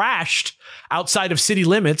seemingly crashed outside of city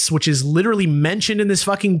limits, which is literally mentioned in this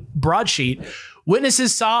fucking broadsheet,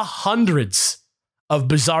 witnesses saw hundreds of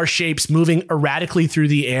bizarre shapes moving erratically through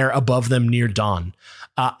the air above them near dawn.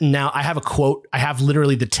 Now, I have a quote. I have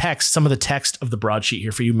literally the text, some of the text of the broadsheet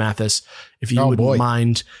here for you, Mathis, if you wouldn't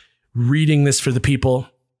mind reading this for the people.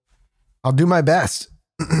 I'll do my best.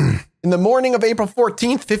 In the morning of April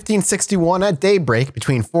 14th, 1561, at daybreak,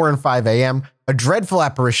 between 4 and 5 a.m., a dreadful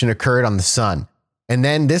apparition occurred on the sun. And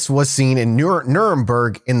then this was seen in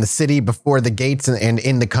Nuremberg, in the city before the gates and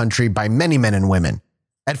in the country by many men and women.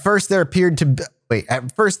 At first, there appeared to be... Wait,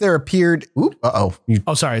 at first there appeared...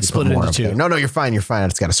 Sorry, it split it into two. No, you're fine. You're fine. I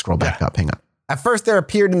just got to scroll back up. Hang on. At first there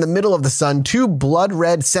appeared in the middle of the sun 2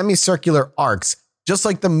 blood-red semicircular arcs, just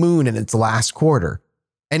like the moon in its last quarter.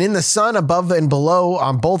 And in the sun above and below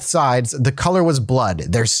on both sides, the color was blood.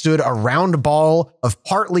 There stood a round ball of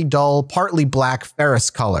partly dull, partly black ferrous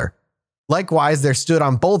color. Likewise, there stood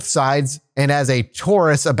on both sides, and as a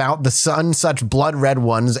torus about the sun, such blood-red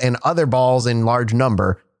ones and other balls in large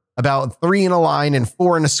number, about 3 in a line and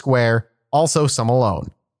 4 in a square, also some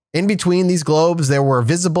alone. In between these globes, there were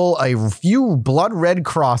visible a few blood-red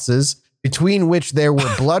crosses, between which there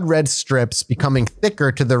were blood-red strips becoming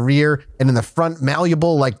thicker to the rear and in the front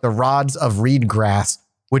malleable like the rods of reed grass,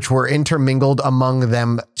 which were intermingled among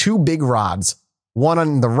them 2 big rods, one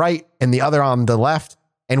on the right and the other on the left,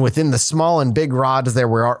 and within the small and big rods there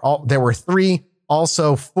were 3,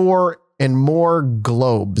 also 4 and more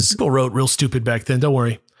globes. People wrote real stupid back then, don't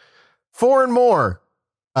worry. 4 and more.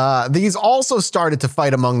 These also started to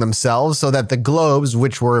fight among themselves, so that the globes,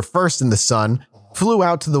 which were first in the sun, flew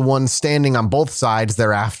out to the ones standing on both sides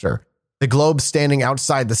thereafter. The globes standing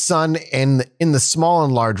outside the sun and in the small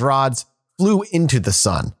and large rods flew into the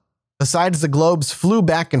sun. Besides, the globes flew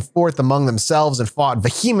back and forth among themselves and fought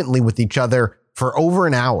vehemently with each other for over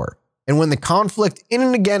an hour. And when the conflict in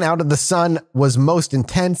and again out of the sun was most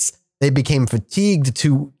intense, they became fatigued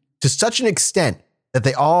to such an extent that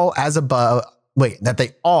they all, as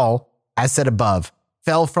said above,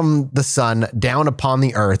 fell from the sun down upon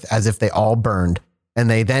the earth as if they all burned, and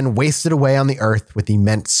they then wasted away on the earth with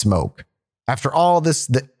immense smoke. After all this,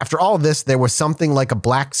 there was something like a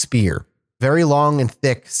black spear, very long and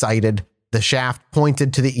thick-sided. The shaft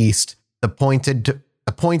pointed to the east. The point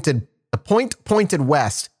pointed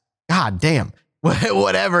west. God damn.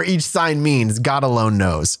 Whatever each sign means, God alone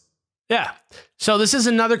knows. Yeah. So this is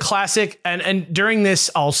another classic, and during this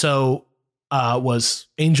also was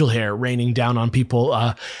angel hair raining down on people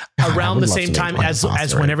around the same time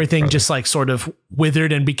as when everything just like sort of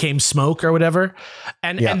withered and became smoke or whatever.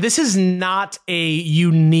 And this is not a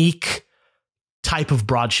unique type of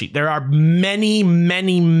broadsheet. There are many,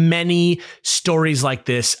 many, many stories like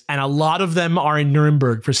this, and a lot of them are in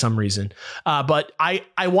Nuremberg for some reason. But I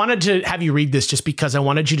wanted to have you read this just because I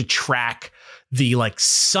wanted you to track the like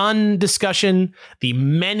sun discussion, the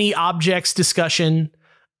many objects discussion,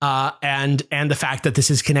 and the fact that this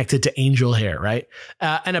is connected to angel hair, right?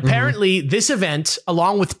 And apparently this event,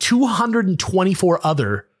 along with 224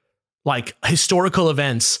 other like historical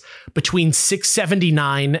events between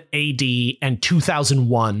 679 AD and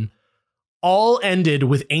 2001, all ended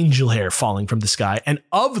with angel hair falling from the sky. And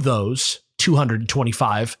of those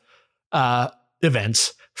 225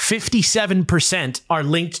 events, 57% are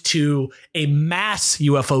linked to a mass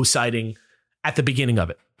UFO sighting at the beginning of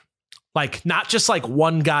it. Like, not just like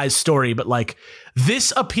one guy's story, but like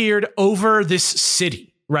this appeared over this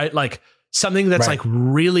city, right? Like something that's like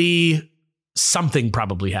really something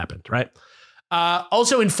probably happened, right?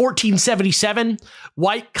 Also in 1477,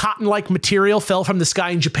 white cotton-like material fell from the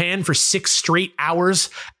sky in Japan for 6 straight hours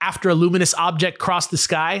after a luminous object crossed the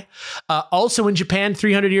sky. Also in Japan,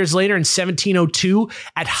 300 years later in 1702,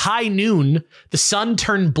 at high noon, the sun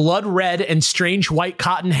turned blood red and strange white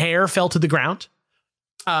cotton hair fell to the ground.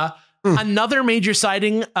 Another major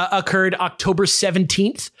sighting occurred October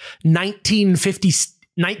 17th,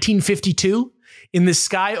 1952, in the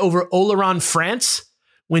sky over Oloron, France,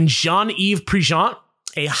 when Jean-Yves Prigent,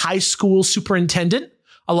 a high school superintendent,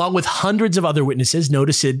 along with hundreds of other witnesses,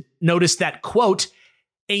 noticed that, quote,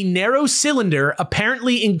 a narrow cylinder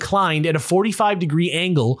apparently inclined at a 45-degree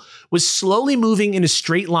angle was slowly moving in a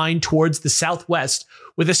straight line towards the southwest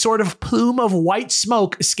with a sort of plume of white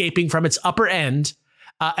smoke escaping from its upper end,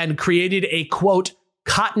 and created a, quote,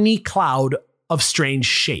 cottony cloud of strange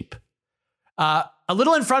shape. A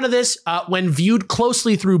little in front of this, when viewed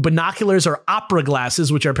closely through binoculars or opera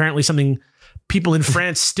glasses, which are apparently something people in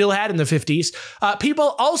France still had in the 50s.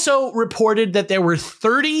 People also reported that there were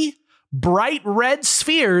 30 bright red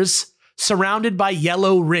spheres surrounded by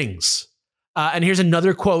yellow rings. And here's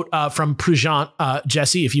another quote from Prugent.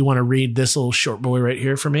 Jesse, if you want to read this little short boy right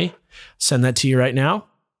here for me, send that to you right now.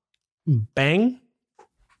 Bang.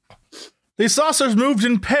 These saucers moved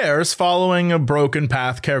in pairs following a broken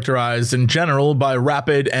path characterized in general by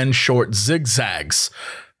rapid and short zigzags.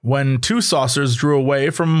 When two saucers drew away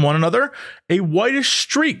from one another, a whitish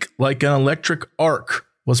streak like an electric arc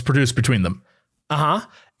was produced between them.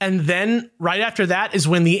 And then right after that is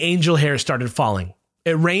when the angel hair started falling.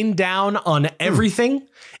 It rained down on everything.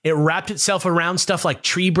 It wrapped itself around stuff like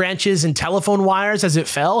tree branches and telephone wires as it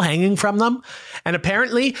fell, hanging from them. And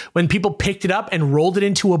apparently, when people picked it up and rolled it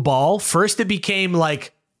into a ball, first it became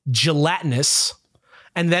like gelatinous,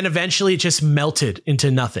 and then eventually it just melted into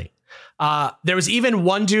nothing. There was even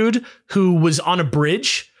one dude who was on a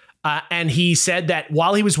bridge, and he said that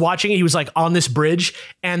while he was watching it, he was like on this bridge,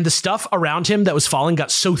 and the stuff around him that was falling got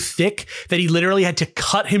so thick that he literally had to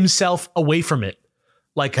cut himself away from it.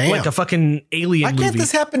 Like a fucking alien movie. Why can't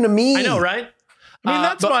this happen to me? I know, right? I mean,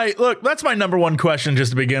 that's my number one question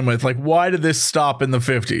just to begin with. Like, why did this stop in the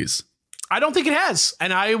 50s? I don't think it has.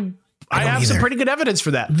 And I have some pretty good evidence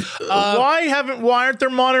for that. Why aren't there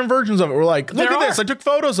modern versions of it? We're like, look at this. I took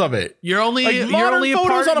photos of it. You're only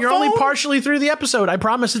partially through the episode. I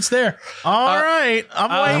promise it's there. All right.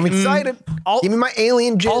 I'm excited. Give me my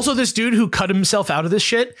alien jizz. Also, this dude who cut himself out of this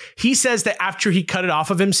shit, he says that after he cut it off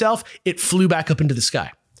of himself, it flew back up into the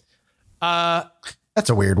sky. That's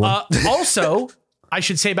a weird one. Also, I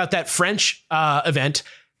should say about that French event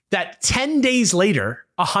that 10 days later,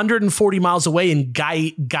 140 miles away in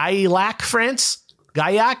Gaillac, France.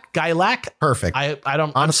 Gaillac. Perfect. I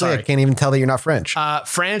don't. Honestly, I can't even tell that you're not French.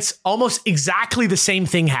 France, almost exactly the same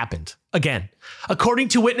thing happened again. According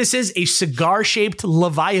to witnesses, a cigar-shaped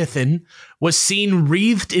Leviathan was seen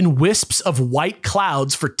wreathed in wisps of white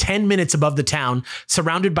clouds for 10 minutes above the town,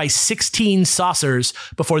 surrounded by 16 saucers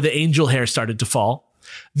before the angel hair started to fall.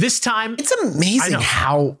 This time, it's amazing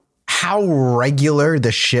how regular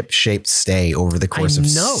the ship shapes stay over the course of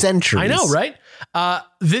centuries. I know, right?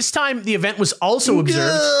 This time, the event was also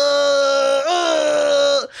observed.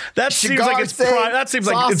 That seems like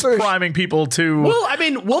it's priming people to. Well, I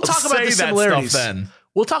mean, we'll talk about the similarities. Then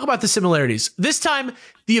we'll talk about the similarities. This time,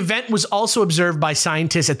 the event was also observed by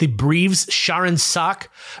scientists at the Brives Charensac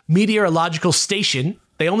Meteorological Station.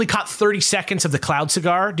 They only caught 30 seconds of the cloud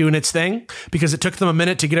cigar doing its thing because it took them a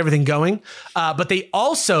minute to get everything going. But they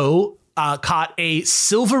also caught a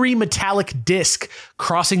silvery metallic disc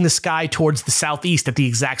crossing the sky towards the southeast at the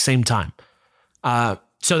exact same time.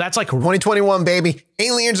 So that's like 2021, baby.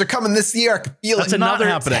 Aliens are coming this year. I can feel that's it. another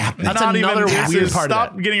happening. That's another weird part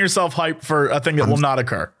Stop of that. getting yourself hyped for a thing that will not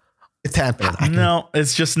occur. It's happening. No,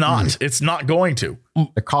 it's just not. It's not going to.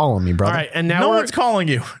 They're calling me, brother. All right, and now no one's calling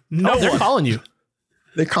you. They're calling you.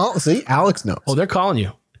 They call. See, Alex knows. Oh, they're calling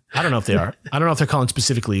you. I don't know if they are. I don't know if they're calling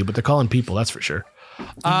specifically you, but they're calling people. That's for sure.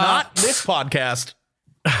 Not this podcast.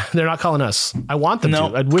 They're not calling us. I want them to.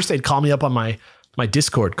 I wish they'd call me up on my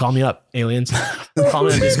Discord. Call me up, aliens. Call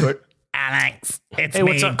me on Discord. Alex, it's hey,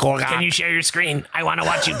 me, what's up? Gorgon. Can you share your screen? I want to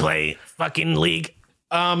watch you play fucking League.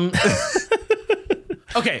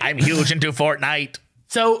 Okay. I'm huge into Fortnite.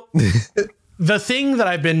 So the thing that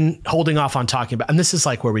I've been holding off on talking about, and this is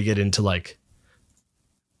like where we get into like,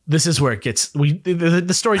 this is where it gets,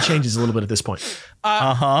 the story changes a little bit at this point.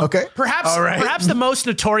 Okay. Perhaps the most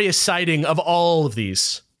notorious sighting of all of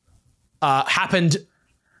these happened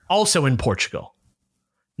also in Portugal.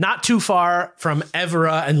 Not too far from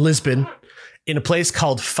Évora and Lisbon, in a place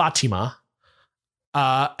called Fátima.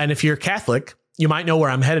 And if you're Catholic, you might know where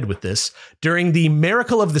I'm headed with this. During the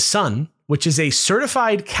Miracle of the Sun, which is a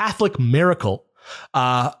certified Catholic miracle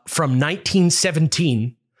from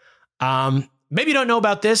 1917. Maybe you don't know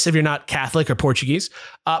about this if you're not Catholic or Portuguese,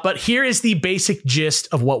 but here is the basic gist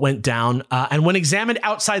of what went down. And when examined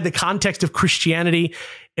outside the context of Christianity,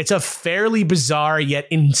 it's a fairly bizarre yet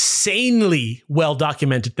insanely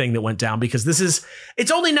well-documented thing that went down, because it's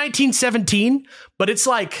only 1917, but it's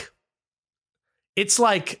like,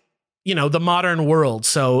 you know, the modern world.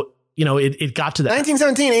 So, you know, it got to that.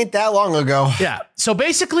 1917 ain't that long ago. Yeah. So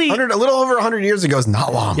basically, a little over 100 years ago is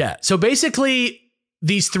not long. Yeah. So basically,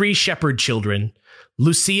 these three shepherd children,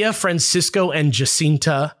 Lucia, Francisco, and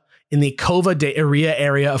Jacinta, in the Cova de Iria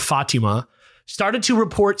area of Fátima, started to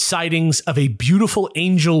report sightings of a beautiful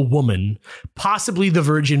angel woman, possibly the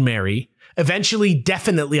Virgin Mary, eventually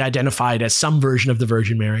definitely identified as some version of the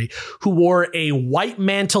Virgin Mary, who wore a white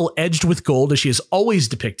mantle edged with gold, as she is always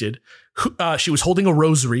depicted. She was holding a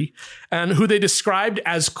rosary, and who they described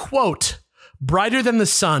as, quote, brighter than the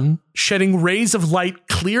sun, shedding rays of light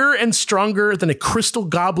clearer and stronger than a crystal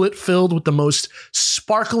goblet filled with the most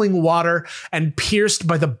sparkling water and pierced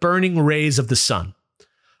by the burning rays of the sun.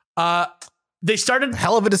 They started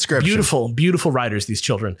Hell of a description. Beautiful, beautiful writers, these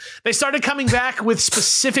children. They started coming back with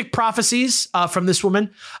specific prophecies from this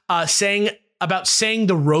woman saying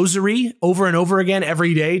the rosary over and over again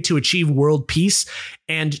every day to achieve world peace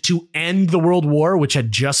and to end the World War, which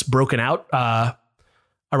had just broken out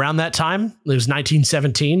around that time. It was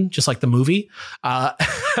 1917, just like the movie. And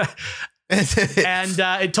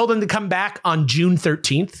it told them to come back on June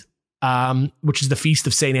 13th, which is the feast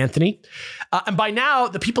of St. Anthony. And by now,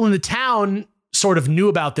 the people in the town sort of knew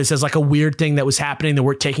about this as like a weird thing that was happening. They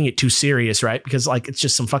weren't taking it too serious, right? Because like it's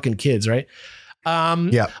just some fucking kids, right?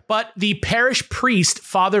 But the parish priest,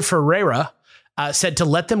 Father Ferreira, said to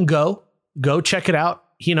let them go check it out.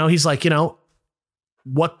 He's like,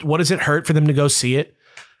 what does it hurt for them to go see it?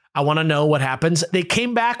 I want to know what happens. They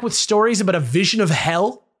came back with stories about a vision of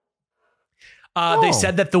hell. They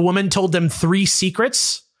said that the woman told them 3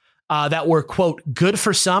 secrets that were, quote, good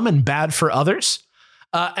for some and bad for others.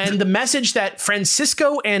 And the message that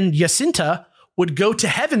Francisco and Jacinta would go to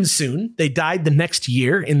heaven soon. They died the next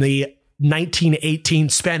year in the 1918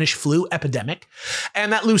 Spanish flu epidemic,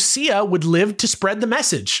 and that Lucia would live to spread the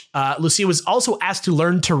message. Lucia was also asked to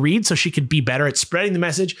learn to read so she could be better at spreading the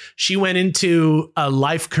message. She went into a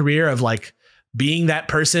life career of like being that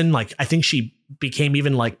person. Like I think she became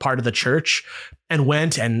even like part of the church and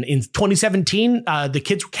in 2017, the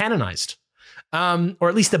kids were canonized. Or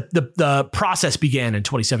at least the process began in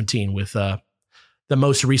 2017 with the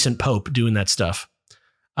most recent pope doing that stuff.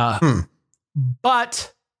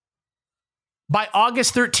 But by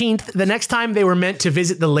August 13th, the next time they were meant to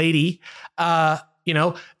visit the lady, the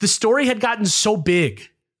story had gotten so big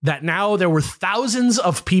that now there were thousands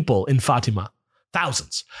of people in Fatima,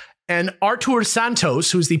 thousands. And Artur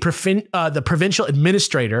Santos, who's the provincial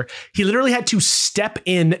administrator, he literally had to step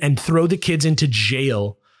in and throw the kids into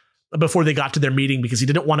jail before they got to their meeting because he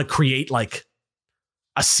didn't want to create like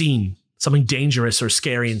a scene, something dangerous or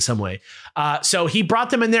scary in some way. So he brought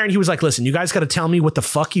them in there and he was like, listen, you guys got to tell me what the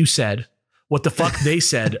fuck you said. What the fuck they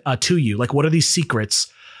said to you. Like, what are these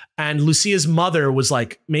secrets? And Lucia's mother was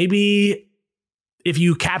like, maybe if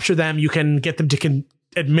you capture them, you can get them to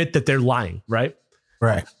admit that they're lying, right?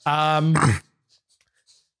 Right.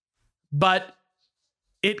 But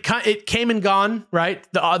it came and gone, right?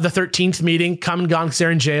 The 13th meeting, come and gone because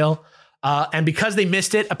they're in jail. And because they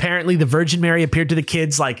missed it, apparently the Virgin Mary appeared to the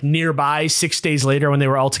kids like nearby 6 days later when they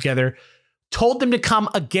were all together. Told them to come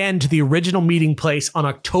again to the original meeting place on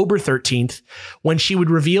October 13th when she would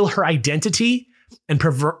reveal her identity and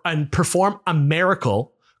perform a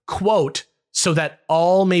miracle, quote, so that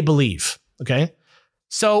all may believe. Okay.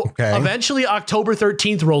 So eventually October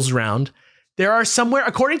 13th rolls around. There are somewhere,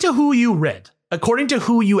 according to who you read, according to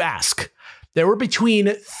who you ask, there were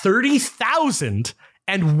between 30,000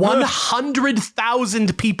 and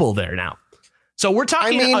 100,000 people there now. So we're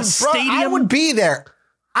talking a stadium. I would be there.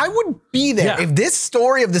 Yeah. If this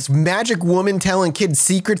story of this magic woman telling kids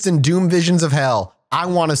secrets and doom visions of hell, I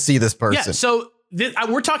want to see this person. Yeah, so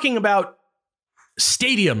we're talking about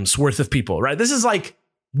stadiums worth of people, right? This is like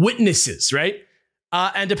witnesses, right?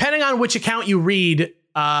 And depending on which account you read,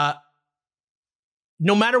 no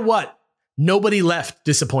matter what, nobody left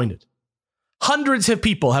disappointed. Hundreds of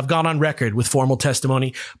people have gone on record with formal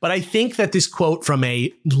testimony, but I think that this quote from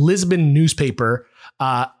a Lisbon newspaper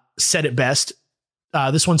said it best.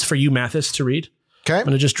 This one's for you, Mathis, to read. Okay. I'm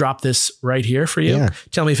going to just drop this right here for you. Yeah.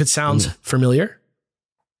 Tell me if it sounds familiar.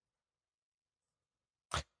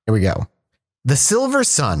 Here we go. The silver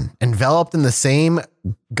sun, enveloped in the same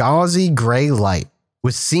gauzy gray light,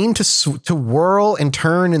 was seen to whirl and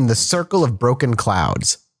turn in the circle of broken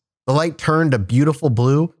clouds. The light turned a beautiful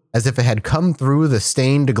blue, as if it had come through the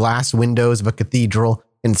stained glass windows of a cathedral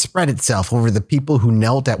and spread itself over the people who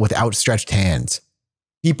knelt with outstretched hands.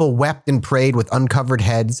 People wept and prayed with uncovered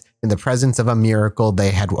heads in the presence of a miracle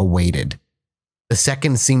they had awaited. The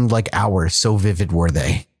seconds seemed like hours, so vivid were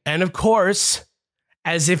they. And of course,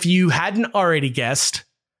 as if you hadn't already guessed,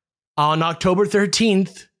 on October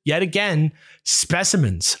 13th, yet again,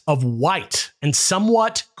 specimens of white and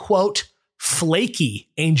somewhat, quote, flaky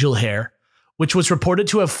angel hair, which was reported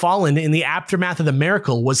to have fallen in the aftermath of the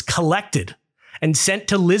miracle, was collected and sent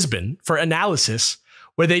to Lisbon for analysis,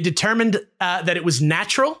 where they determined that it was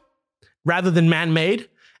natural rather than man-made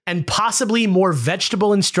and possibly more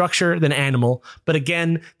vegetable in structure than animal. But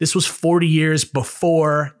again, this was 40 years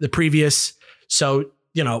before the previous. So,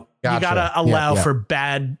 you got to allow for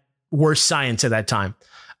worse science at that time.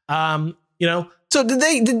 So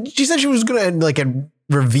she said she was going to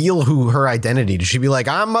reveal who her identity? Did she be like,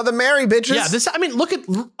 I'm Mother Mary, bitches? Yeah, I mean, look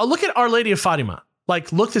at Our Lady of Fatima.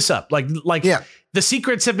 Like, look this up. Like, yeah. The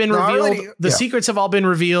secrets have been revealed. The secrets have all been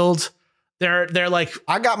revealed. They're like,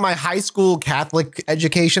 I got my high school Catholic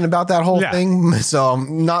education about that whole thing. So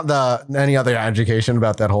not any other education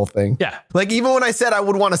about that whole thing. Yeah. Like, even when I said I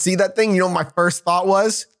would want to see that thing, you know, my first thought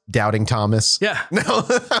was Doubting Thomas. Yeah. No,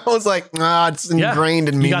 I was like, it's ingrained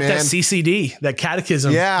in me, you got man. that CCD, that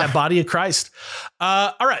catechism, that body of Christ.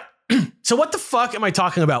 All right. So what the fuck am I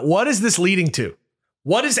talking about? What is this leading to?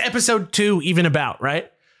 What is episode 2 even about,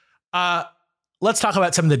 right? Let's talk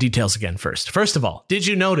about some of the details again first. First of all, did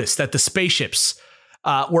you notice that the spaceships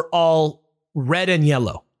were all red and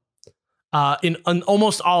yellow in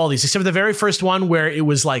almost all of these, except for the very first one where it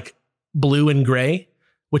was like blue and gray,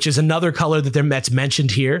 which is another color that's mentioned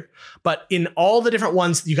here. But in all the different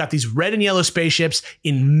ones, you got these red and yellow spaceships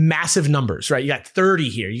in massive numbers, right? You got 30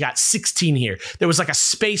 here. You got 16 here. There was like a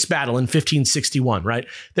space battle in 1561, right?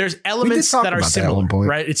 There's elements that are similar,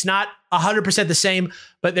 right? It's not 100% the same,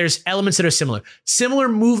 but there's elements that are similar. Similar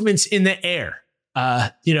movements in the air.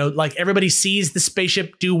 You know, like everybody sees the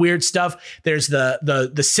spaceship do weird stuff. There's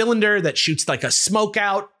the cylinder that shoots like a smoke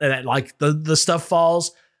out and that like the stuff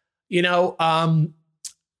falls, you know,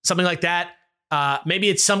 something like that. Maybe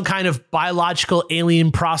it's some kind of biological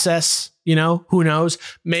alien process, you know, who knows?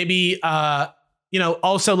 Maybe, you know,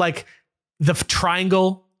 also like the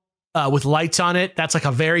triangle with lights on it. That's like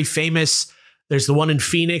a very famous. There's the one in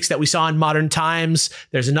Phoenix that we saw in Modern Times.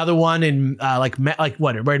 There's another one in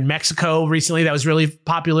we're in Mexico recently that was really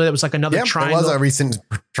popular. That was like another triangle. There was a recent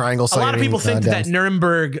triangle sighting. A lot of people think that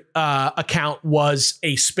Nuremberg account was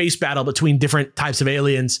a space battle between different types of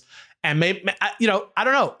aliens. And maybe, you know, I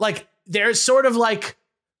don't know, like there's sort of like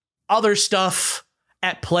other stuff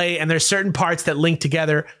at play and there's certain parts that link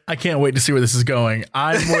together. I can't wait to see where this is going.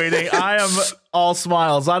 I'm waiting. I am all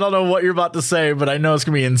smiles. I don't know what you're about to say, but I know it's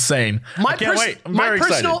going to be insane. I can't wait. I'm very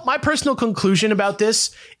excited. My personal conclusion about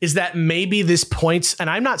this is that maybe this points, and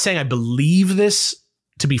I'm not saying I believe this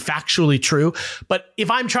to be factually true, but if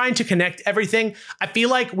I'm trying to connect everything, I feel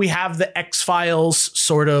like we have the X-Files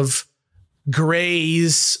sort of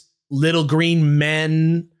Greys, Little Green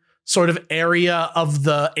Men sort of area of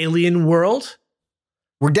the alien world.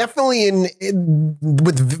 We're definitely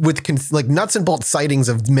with like nuts and bolts sightings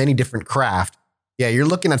of many different craft. Yeah, you're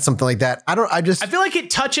looking at something like that. I feel like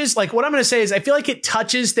it touches, like what I'm going to say is I feel like it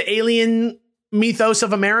touches the alien mythos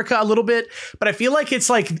of America a little bit, but I feel like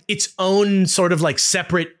it's like its own sort of like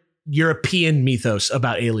separate European mythos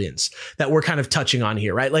about aliens that we're kind of touching on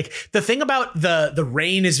here, right? Like the thing about the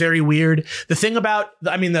rain is very weird. The thing about,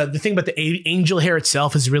 the thing about the angel hair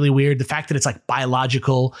itself is really weird. The fact that it's like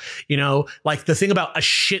biological, you know, like the thing about a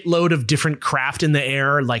shitload of different craft in the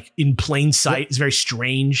air, like in plain sight is very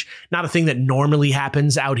strange. Not a thing that normally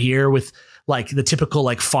happens out here with like the typical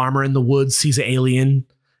like farmer in the woods sees an alien,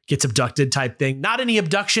 gets abducted type thing. Not any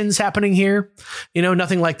abductions happening here, you know,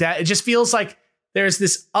 nothing like that. It just feels like there's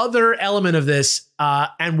this other element of this,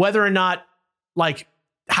 and whether or not, like,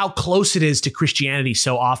 how close it is to Christianity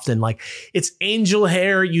so often. Like, it's angel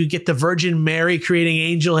hair. You get the Virgin Mary creating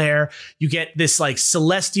angel hair. You get this, like,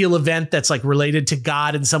 celestial event that's, like, related to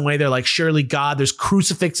God in some way. They're, like, surely God. There's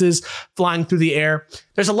crucifixes flying through the air.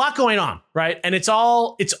 There's a lot going on, right? And it's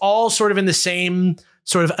all sort of in the same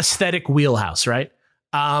sort of aesthetic wheelhouse, right?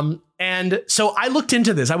 And so I looked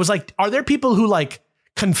into this. I was like, are there people who, like,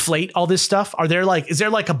 conflate all this stuff? Is there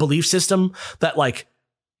like a belief system that like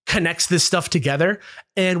connects this stuff together?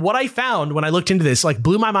 And what I found when I looked into this, like,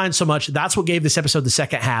 blew my mind so much. That's what gave this episode the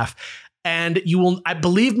second half. And I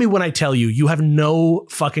believe me when I tell you, you have no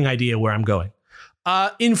fucking idea where I'm going.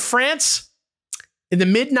 In France, in the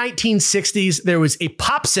mid 1960s, there was a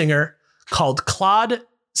pop singer called Claude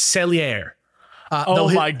Cellier.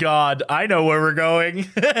 My God, I know where we're going.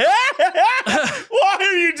 Why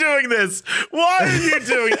are you doing this? Why are you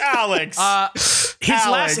doing Alex?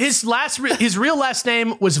 His real last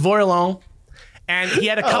name was Voilon, and he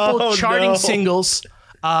had a couple charting singles,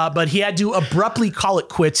 but he had to abruptly call it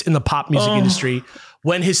quits in the pop music industry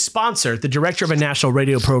when his sponsor, the director of a national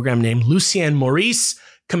radio program named Lucien Maurice,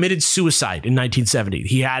 committed suicide in 1970.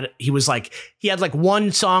 He had like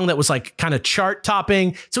one song that was like kind of chart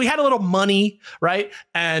topping. So he had a little money, right?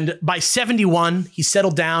 And by 71, he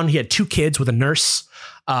settled down. He had 2 kids with a nurse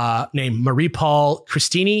named Marie-Paul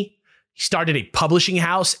Christini. He started a publishing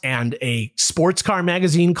house and a sports car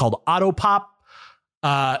magazine called Autopop.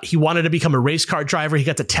 He wanted to become a race car driver. He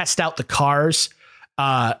got to test out the cars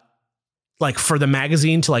like for the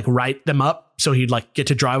magazine to like write them up. So he'd like get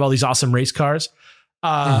to drive all these awesome race cars.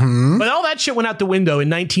 But all that shit went out the window in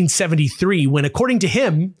 1973 when, according to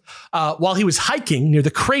him, while he was hiking near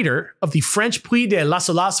the crater of the French Puy de la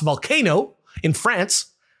Solace volcano in France,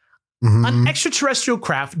 an extraterrestrial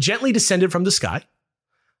craft gently descended from the sky.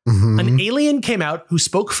 An alien came out who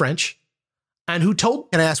spoke French and who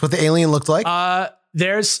told. Can I ask what the alien looked like? He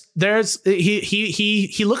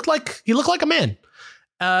looked like a man.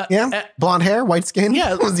 Blonde hair, white skin.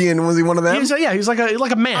 Yeah, was he one of them? He's like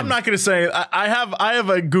a man. I'm not going to say. I have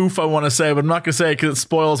a goof I want to say, but I'm not going to say it because it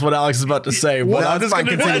spoils what Alex is about to say. But I'm just going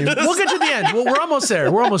to continue. We'll get to the end. We're almost there.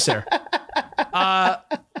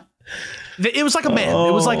 It was like a man.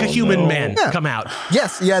 It was like a human man come out.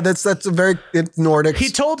 Yes, that's it's Nordic. He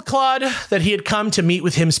told Claude that he had come to meet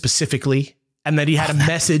with him specifically, and that he had a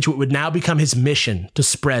message what would now become his mission to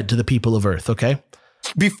spread to the people of Earth. Okay.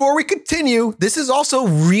 Before we continue, this is also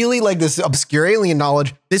really like this obscure alien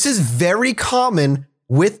knowledge. This is very common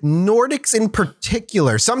with Nordics in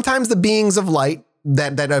particular. Sometimes the beings of light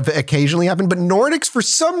that have occasionally happened, but Nordics, for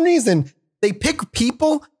some reason, they pick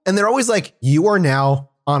people and they're always like, you are now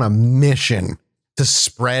on a mission to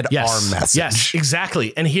spread our message. Yes,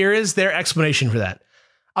 exactly. And here is their explanation for that.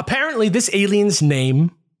 Apparently, this alien's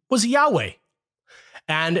name was Yahweh.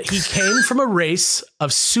 And he came from a race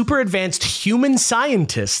of super advanced human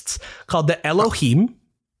scientists called the Elohim,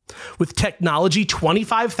 with technology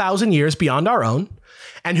 25,000 years beyond our own,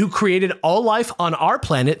 and who created all life on our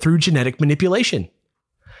planet through genetic manipulation.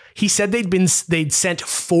 He said they'd sent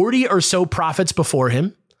 40 or so prophets before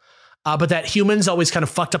him, but that humans always kind of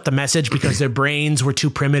fucked up the message because their brains were too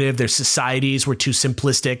primitive, their societies were too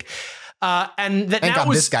simplistic, and that Thank now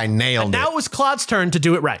God this guy nailed it. Now it was Claude's turn to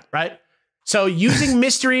do it right. So using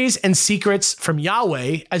mysteries and secrets from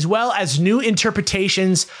Yahweh, as well as new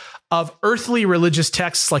interpretations of earthly religious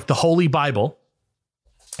texts like the Holy Bible,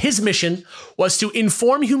 his mission was to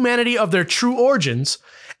inform humanity of their true origins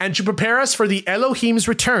and to prepare us for the Elohim's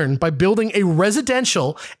return by building a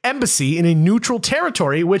residential embassy in a neutral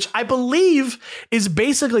territory, which I believe is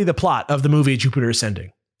basically the plot of the movie Jupiter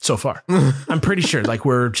Ascending so far. I'm pretty sure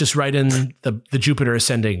we're just right in the Jupiter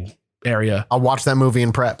Ascending area. I'll watch that movie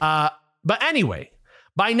in prep. But anyway,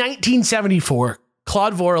 by 1974,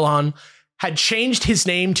 Claude Vorilhon had changed his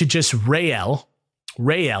name to just Rael.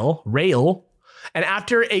 And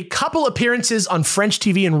after a couple appearances on French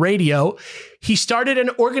TV and radio, he started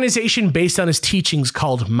an organization based on his teachings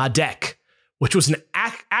called MADEC, which was an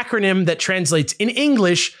acronym that translates in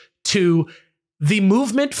English to the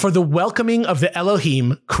Movement for the Welcoming of the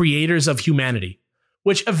Elohim, Creators of Humanity,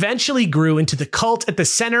 which eventually grew into the cult at the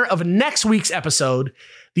center of next week's episode,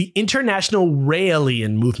 the International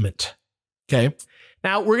Raelian Movement. Okay.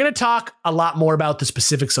 Now, we're going to talk a lot more about the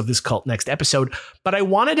specifics of this cult next episode, but I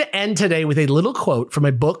wanted to end today with a little quote from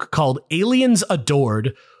a book called Aliens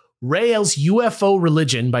Adored, Rael's UFO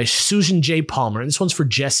Religion by Susan J. Palmer. And this one's for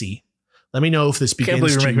Jesse. Let me know if this begins Can't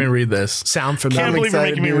believe you're making me read this. Sound familiar. Can't believe you're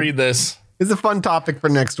making me read this. It's a fun topic for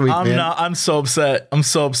next week, man. I'm so upset.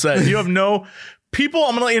 You have no... People,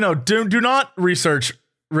 I'm going to let you know, do not research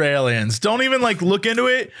Raelians. Don't even look into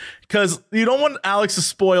it because you don't want Alex to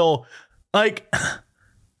spoil. I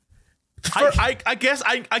guess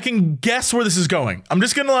I can guess where this is going. I'm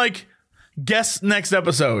just going to guess next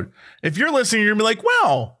episode. If you're listening, you're going to be like,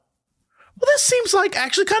 well, this seems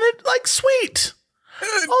actually kind of sweet.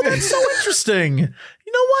 Oh, that's so interesting. You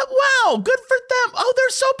know what? Wow, good for them. Oh, they're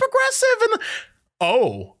so progressive. And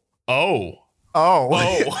Oh,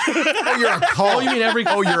 you're a cult. Oh, you mean every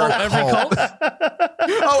cult? You're every cult?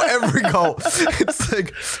 Every cult.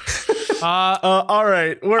 It's all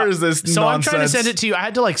right. Where is this? So nonsense? I'm trying to send it to you. I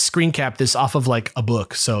had to screen cap this off of a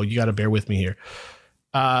book, so you got to bear with me here.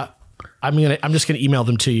 I'm just gonna email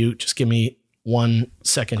them to you. Just give me 1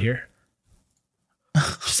 second here.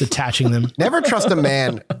 Just attaching them. Never trust a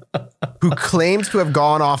man who claims to have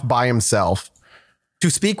gone off by himself to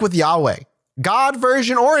speak with Yahweh, God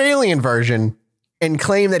version or alien version, and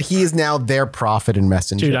claim that he is now their prophet and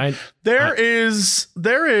messenger. Dude, there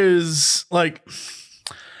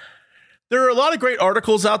are a lot of great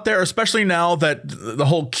articles out there, especially now that the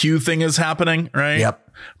whole Q thing is happening, right?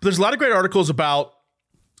 Yep. But there's a lot of great articles about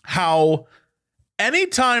how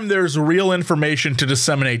anytime there's real information to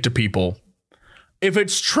disseminate to people, if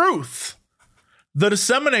it's truth, the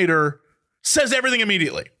disseminator says everything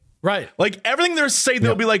immediately. right. Everything they're saying,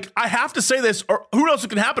 they'll be like, I have to say this, or who knows what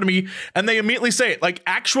can happen to me. And they immediately say it.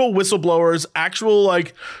 Actual whistleblowers, actual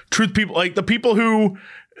truth people, the people who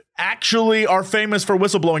actually are famous for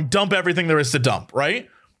whistleblowing dump everything there is to dump, right?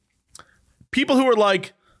 People who are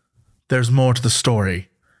there's more to the story.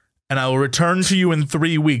 and I will return to you in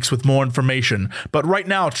 3 weeks with more information. But right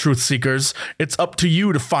now, truth seekers, it's up to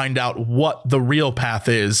you to find out what the real path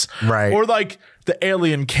is. Right. Or like the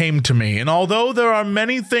alien came to me. And although there are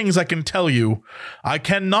many things I can tell you, I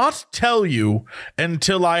cannot tell you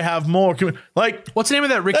until I have more. Like, what's the name of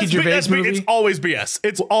that Ricky Gervais movie? It's always BS.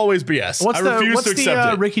 It's always BS. What's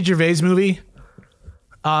the Ricky Gervais movie?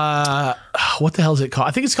 What the hell is it called?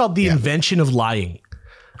 I think it's called The Invention of Lying.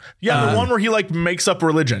 Yeah, the one where he like makes up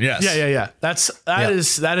religion. Yes. Yeah.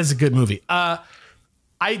 That is a good movie.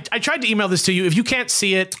 I tried to email this to you. If you can't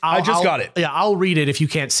see it, I got it. Yeah, I'll read it if you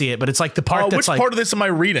can't see it. But it's like the part that's which part of this am I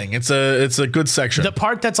reading? It's a good section. The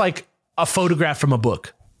part that's like a photograph from a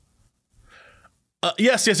book.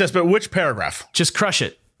 Yes. But which paragraph? Just crush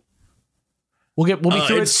it. We'll be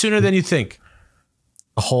through it sooner than you think.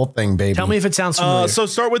 The whole thing, baby. Tell me if it sounds familiar. So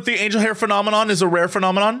start with the angel hair phenomenon is a rare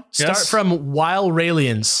phenomenon. Start from While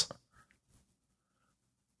Raelians.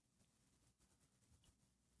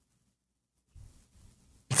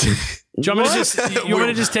 Do you want me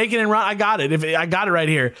to just take it and run? I got it. I got it right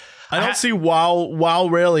here. I don't see While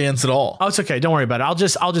Raelians at all. Oh, it's okay. Don't worry about it.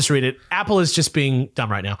 I'll just read it. Apple is just being dumb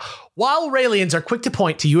right now. While Raelians are quick to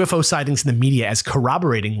point to UFO sightings in the media as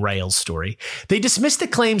corroborating Rael's story, they dismiss the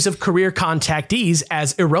claims of career contactees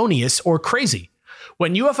as erroneous or crazy.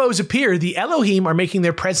 When UFOs appear, the Elohim are making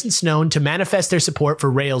their presence known to manifest their support for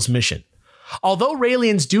Rael's mission. Although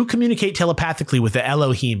Raelians do communicate telepathically with the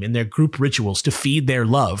Elohim in their group rituals to feed their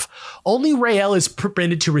love, only Rael is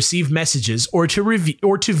permitted to receive messages or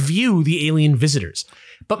to view the alien visitors.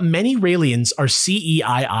 But many Raelians are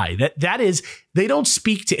CEII. That is, they don't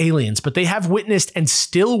speak to aliens, but they have witnessed and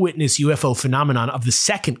still witness UFO phenomenon of the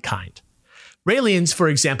second kind. Raelians, for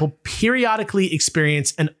example, periodically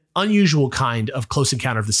experience an unusual kind of close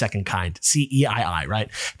encounter of the second kind, CEII,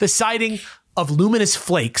 right? The sighting of luminous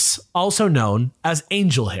flakes, also known as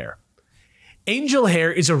angel hair. Angel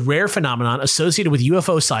hair is a rare phenomenon associated with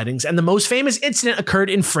UFO sightings, and the most famous incident occurred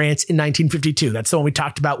in France in 1952. That's the one we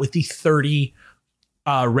talked about with the 30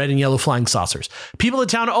 red and yellow flying saucers. People in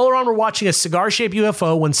town all around were watching a cigar-shaped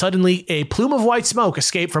UFO when suddenly a plume of white smoke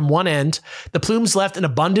escaped from one end. The plumes left an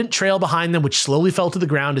abundant trail behind them, which slowly fell to the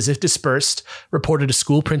ground as if dispersed, reported a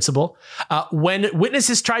school principal. When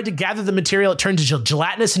witnesses tried to gather the material, it turned to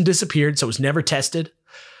gelatinous and disappeared, so it was never tested.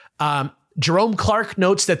 Jerome Clark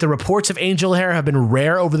notes that the reports of angel hair have been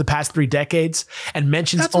rare over the past 3 decades and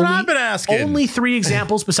mentions only 3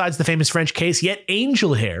 examples besides the famous French case, yet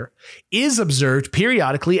angel hair is observed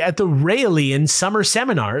periodically at the Raelian summer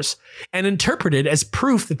seminars and interpreted as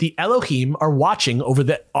proof that the Elohim are watching over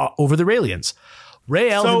the Raelians.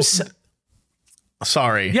 Rael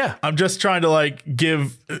Sorry. Yeah. I'm just trying to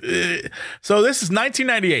give... so this is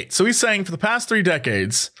 1998. So he's saying for the past 3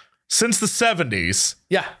 decades, since the 70s...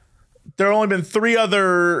 Yeah. There have only been 3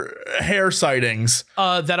 other hair sightings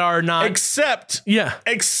that are not except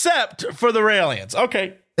for the Raelians.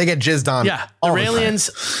 Okay, they get jizzed on. Yeah, the Raelians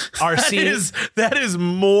are seen. That is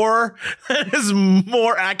more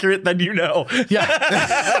accurate than you know. Yeah.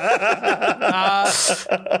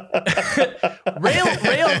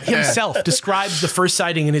 Rael himself describes the first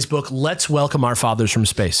sighting in his book, Let's Welcome Our Fathers from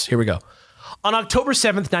Space. Here we go. On October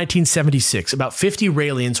 7th, 1976, about 50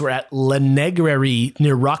 Raelians were at La Negrerie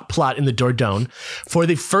near Rock Plot in the Dordogne for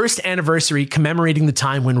the first anniversary commemorating the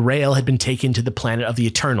time when Rael had been taken to the planet of the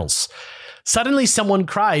Eternals. Suddenly, someone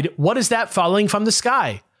cried, "What is that falling from the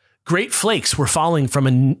sky?" Great flakes were falling from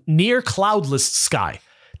a near cloudless sky.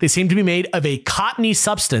 They seemed to be made of a cottony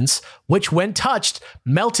substance, which, when touched,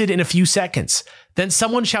 melted in a few seconds. Then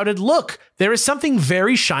someone shouted, "Look, there is something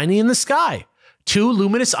very shiny in the sky." 2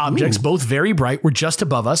 luminous objects, both very bright, were just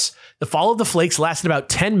above us. The fall of the flakes lasted about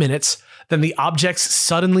 10 minutes. Then the objects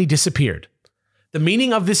suddenly disappeared. The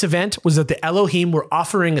meaning of this event was that the Elohim were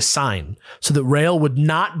offering a sign so that Rael would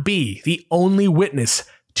not be the only witness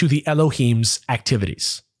to the Elohim's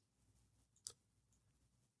activities.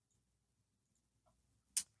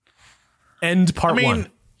 End part 1.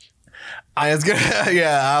 I was gonna,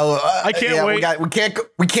 I can't wait.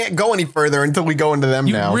 We can't go any further until we go into them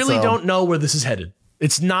you now. You really don't know where this is headed.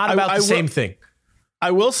 It's not about the same thing.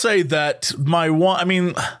 I will say that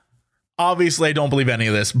obviously I don't believe any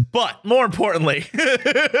of this, but more importantly,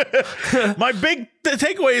 my big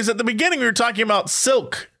takeaway is at the beginning we were talking about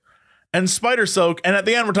silk and spider silk, and at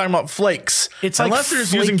the end we're talking about flakes. It's unless they're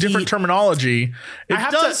just using different terminology,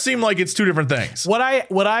 it does seem like it's 2 different things. What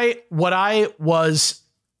I was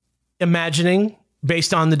imagining,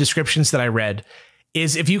 based on the descriptions that I read,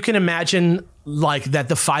 is if you can imagine that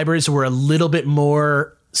the fibers were a little bit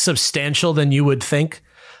more substantial than you would think,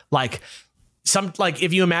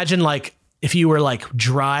 if you imagine if you were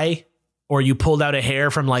dry or you pulled out a hair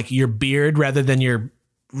from like your beard rather than your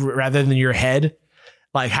head,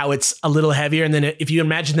 like how it's a little heavier. And then if you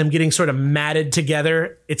imagine them getting sort of matted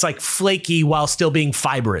together, it's like flaky while still being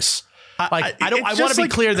fibrous. Like I want to be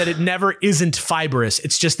clear that it never isn't fibrous.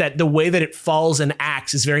 It's just that the way that it falls and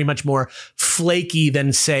acts is very much more flaky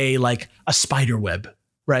than, say, like a spider web,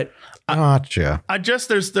 right? Gotcha.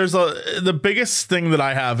 The biggest thing that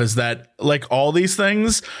I have is that, like all these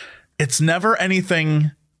things, it's never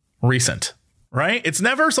anything recent, right? It's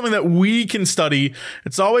never something that we can study.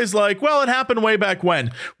 It's always like, well, it happened way back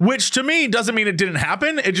when, which to me doesn't mean it didn't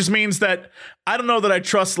happen. It just means that I don't know that I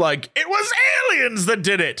trust, like, it was aliens that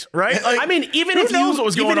did it, right? Like, I mean, even who if knows what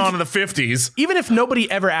was going on in the 50s? Even if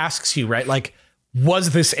nobody ever asks you, right? Like,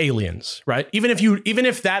 was this aliens, right? Even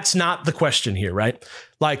if that's not the question here, right?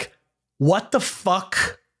 Like, what the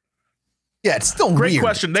fuck? Yeah, it's still great weird.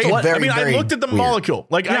 question. I looked at the molecule.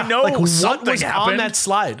 Like, yeah, I know like something what was happened on that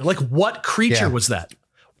slide. Like, what creature was that?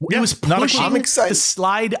 Yeah, it was pushing the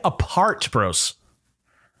slide apart, bros.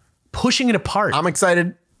 Pushing it apart. I'm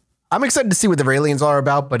excited. I'm excited to see what the aliens are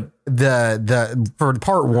about, but for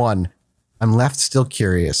part one, I'm left still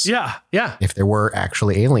curious. Yeah. If there were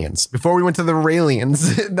actually aliens. Before we went to the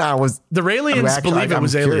aliens, the aliens believe it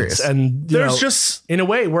was aliens, and there's just, in a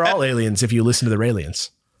way, we're all aliens if you listen to the aliens.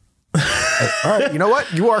 All right, you know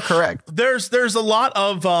what? You are correct. There's a lot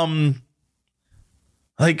of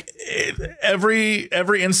every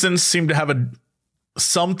instance seemed to have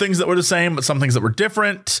some things that were the same, but some things that were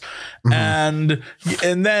different. And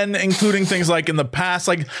then including things like in the past,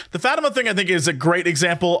 like the Fatima thing, I think is a great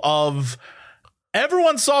example of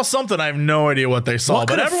everyone saw something. I have no idea what they saw,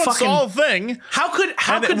 but everyone saw a thing. How could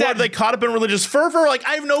that, they caught up in religious fervor? Like,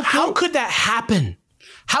 I have no clue. How could that happen?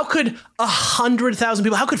 How could 100,000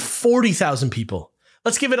 people? How could 40,000 people?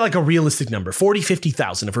 Let's give it like a realistic number, 40,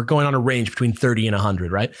 50,000. If we're going on a range between 30 and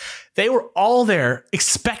 100, right? They were all there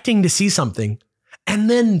expecting to see something, and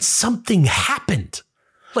then something happened.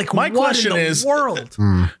 Like, my question is, world?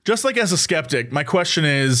 Just like as a skeptic, my question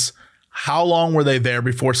is, how long were they there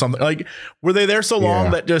before something? Like, were they there so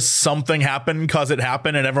long that just something happened because it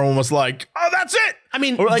happened, and everyone was like, "Oh, that's it." I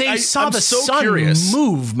mean, they saw the sun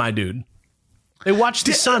move, my dude. They watched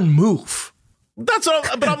the sun move. But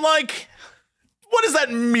I'm like, what does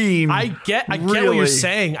that mean? I get what you're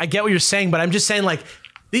saying. I get what you're saying, but I'm just saying, like,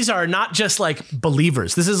 these are not just like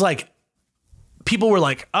believers. This is like, people were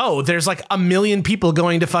like, oh, there's like 1 million people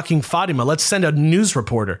going to fucking Fatima. Let's send a news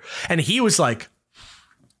reporter. And he was like,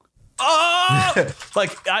 oh,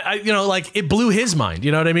 like, like it blew his mind.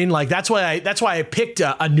 You know what I mean? Like, that's why I picked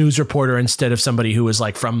a news reporter instead of somebody who was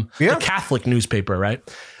like from the Catholic newspaper, right?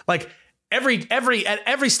 Like, at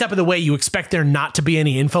every step of the way, you expect there not to be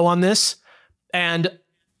any info on this. And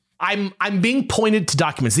I'm being pointed to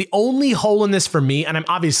documents. The only hole in this for me, and I'm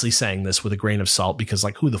obviously saying this with a grain of salt because,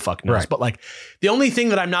 like, who the fuck knows? Right. But like, the only thing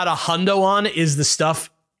that I'm not a hundo on is the stuff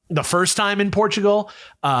the first time in Portugal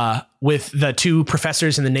with the 2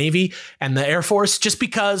 professors in the Navy and the Air Force, just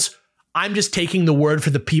because I'm just taking the word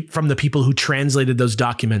from the people who translated those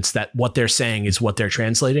documents that what they're saying is what they're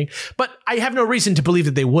translating. But I have no reason to believe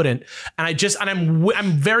that they wouldn't. And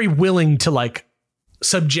I'm very willing to like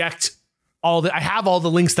subject I have all the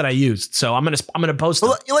links that I used. So I'm going to post them.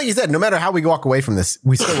 Well, like you said, no matter how we walk away from this,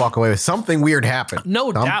 we still walk away with something weird happened.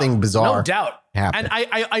 Something bizarre. No doubt. Happened.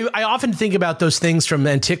 And I often think about those things from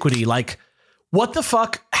antiquity, like, what the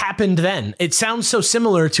fuck happened then? It sounds so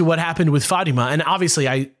similar to what happened with Fatima. And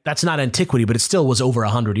obviously that's not antiquity, but it still was over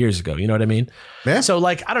 100 years ago. You know what I mean? Yeah. So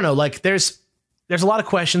like, I don't know, like there's a lot of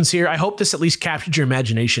questions here. I hope this at least captured your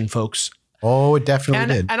imagination, folks. Oh, it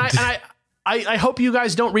definitely did. And I hope you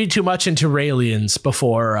guys don't read too much into Raelians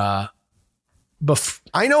before,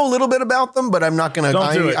 I know a little bit about them, but I'm not going to.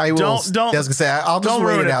 I will. I was going to say I'll just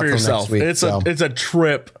wait it out for yourself. Next week. It's a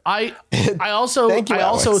trip. I also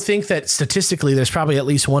think that statistically, there's probably at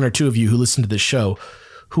least 1 or 2 of you who listen to this show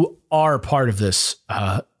who are part of this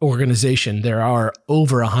organization. There are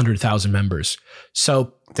over 100,000 members.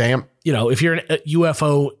 So, damn, if you're a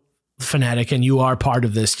UFO fanatic and you are part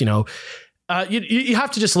of this, you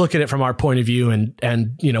have to just look at it from our point of view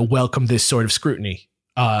and welcome this sort of scrutiny.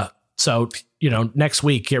 So, next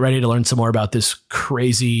week, get ready to learn some more about this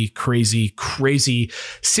crazy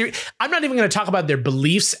series. I'm not even going to talk about their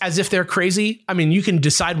beliefs as if they're crazy. I mean, you can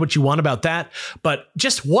decide what you want about that, but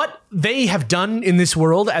just what they have done in this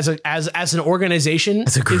world as an organization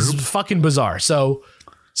is fucking bizarre. So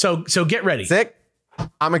get ready. Sick.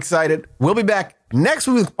 I'm excited. We'll be back next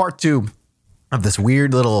week with part 2 of this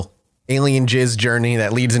weird little alien jizz journey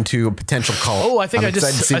that leads into a potential cult. Oh, I think I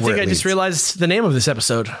just realized the name of this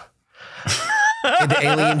episode. into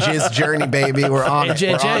Alien Jizz Journey, baby. We're on it.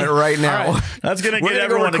 We're on it right now. All right. That's gonna get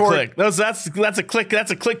everyone to click. That's a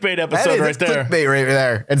clickbait episode right there. Clickbait right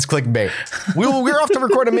there. It's clickbait. We're off to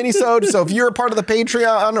record a mini-sode, so if you're a part of the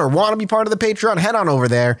Patreon or want to be part of the Patreon, head on over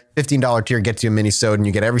there. $15 tier gets you a mini-sode, and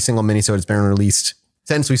you get every single mini-sode that's been released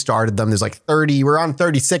since we started them. There's like 30. We're on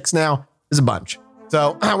 36 now. There's a bunch.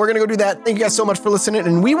 So we're going to go do that. Thank you guys so much for listening,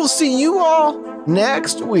 and we will see you all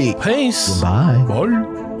next week. Peace. Bye.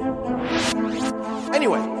 Bye.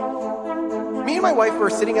 Anyway, me and my wife were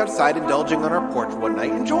sitting outside indulging on our porch one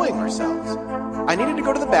night, enjoying ourselves. I needed to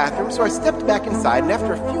go to the bathroom, so I stepped back inside, and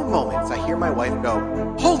after a few moments, I hear my wife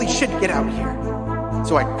go, "Holy shit, get out here."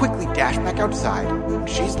 So I quickly dash back outside, and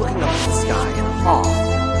she's looking up at the sky in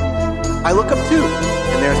awe. I look up too,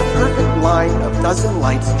 and there's a perfect line of dozen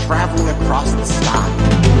lights traveling across the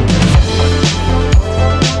sky.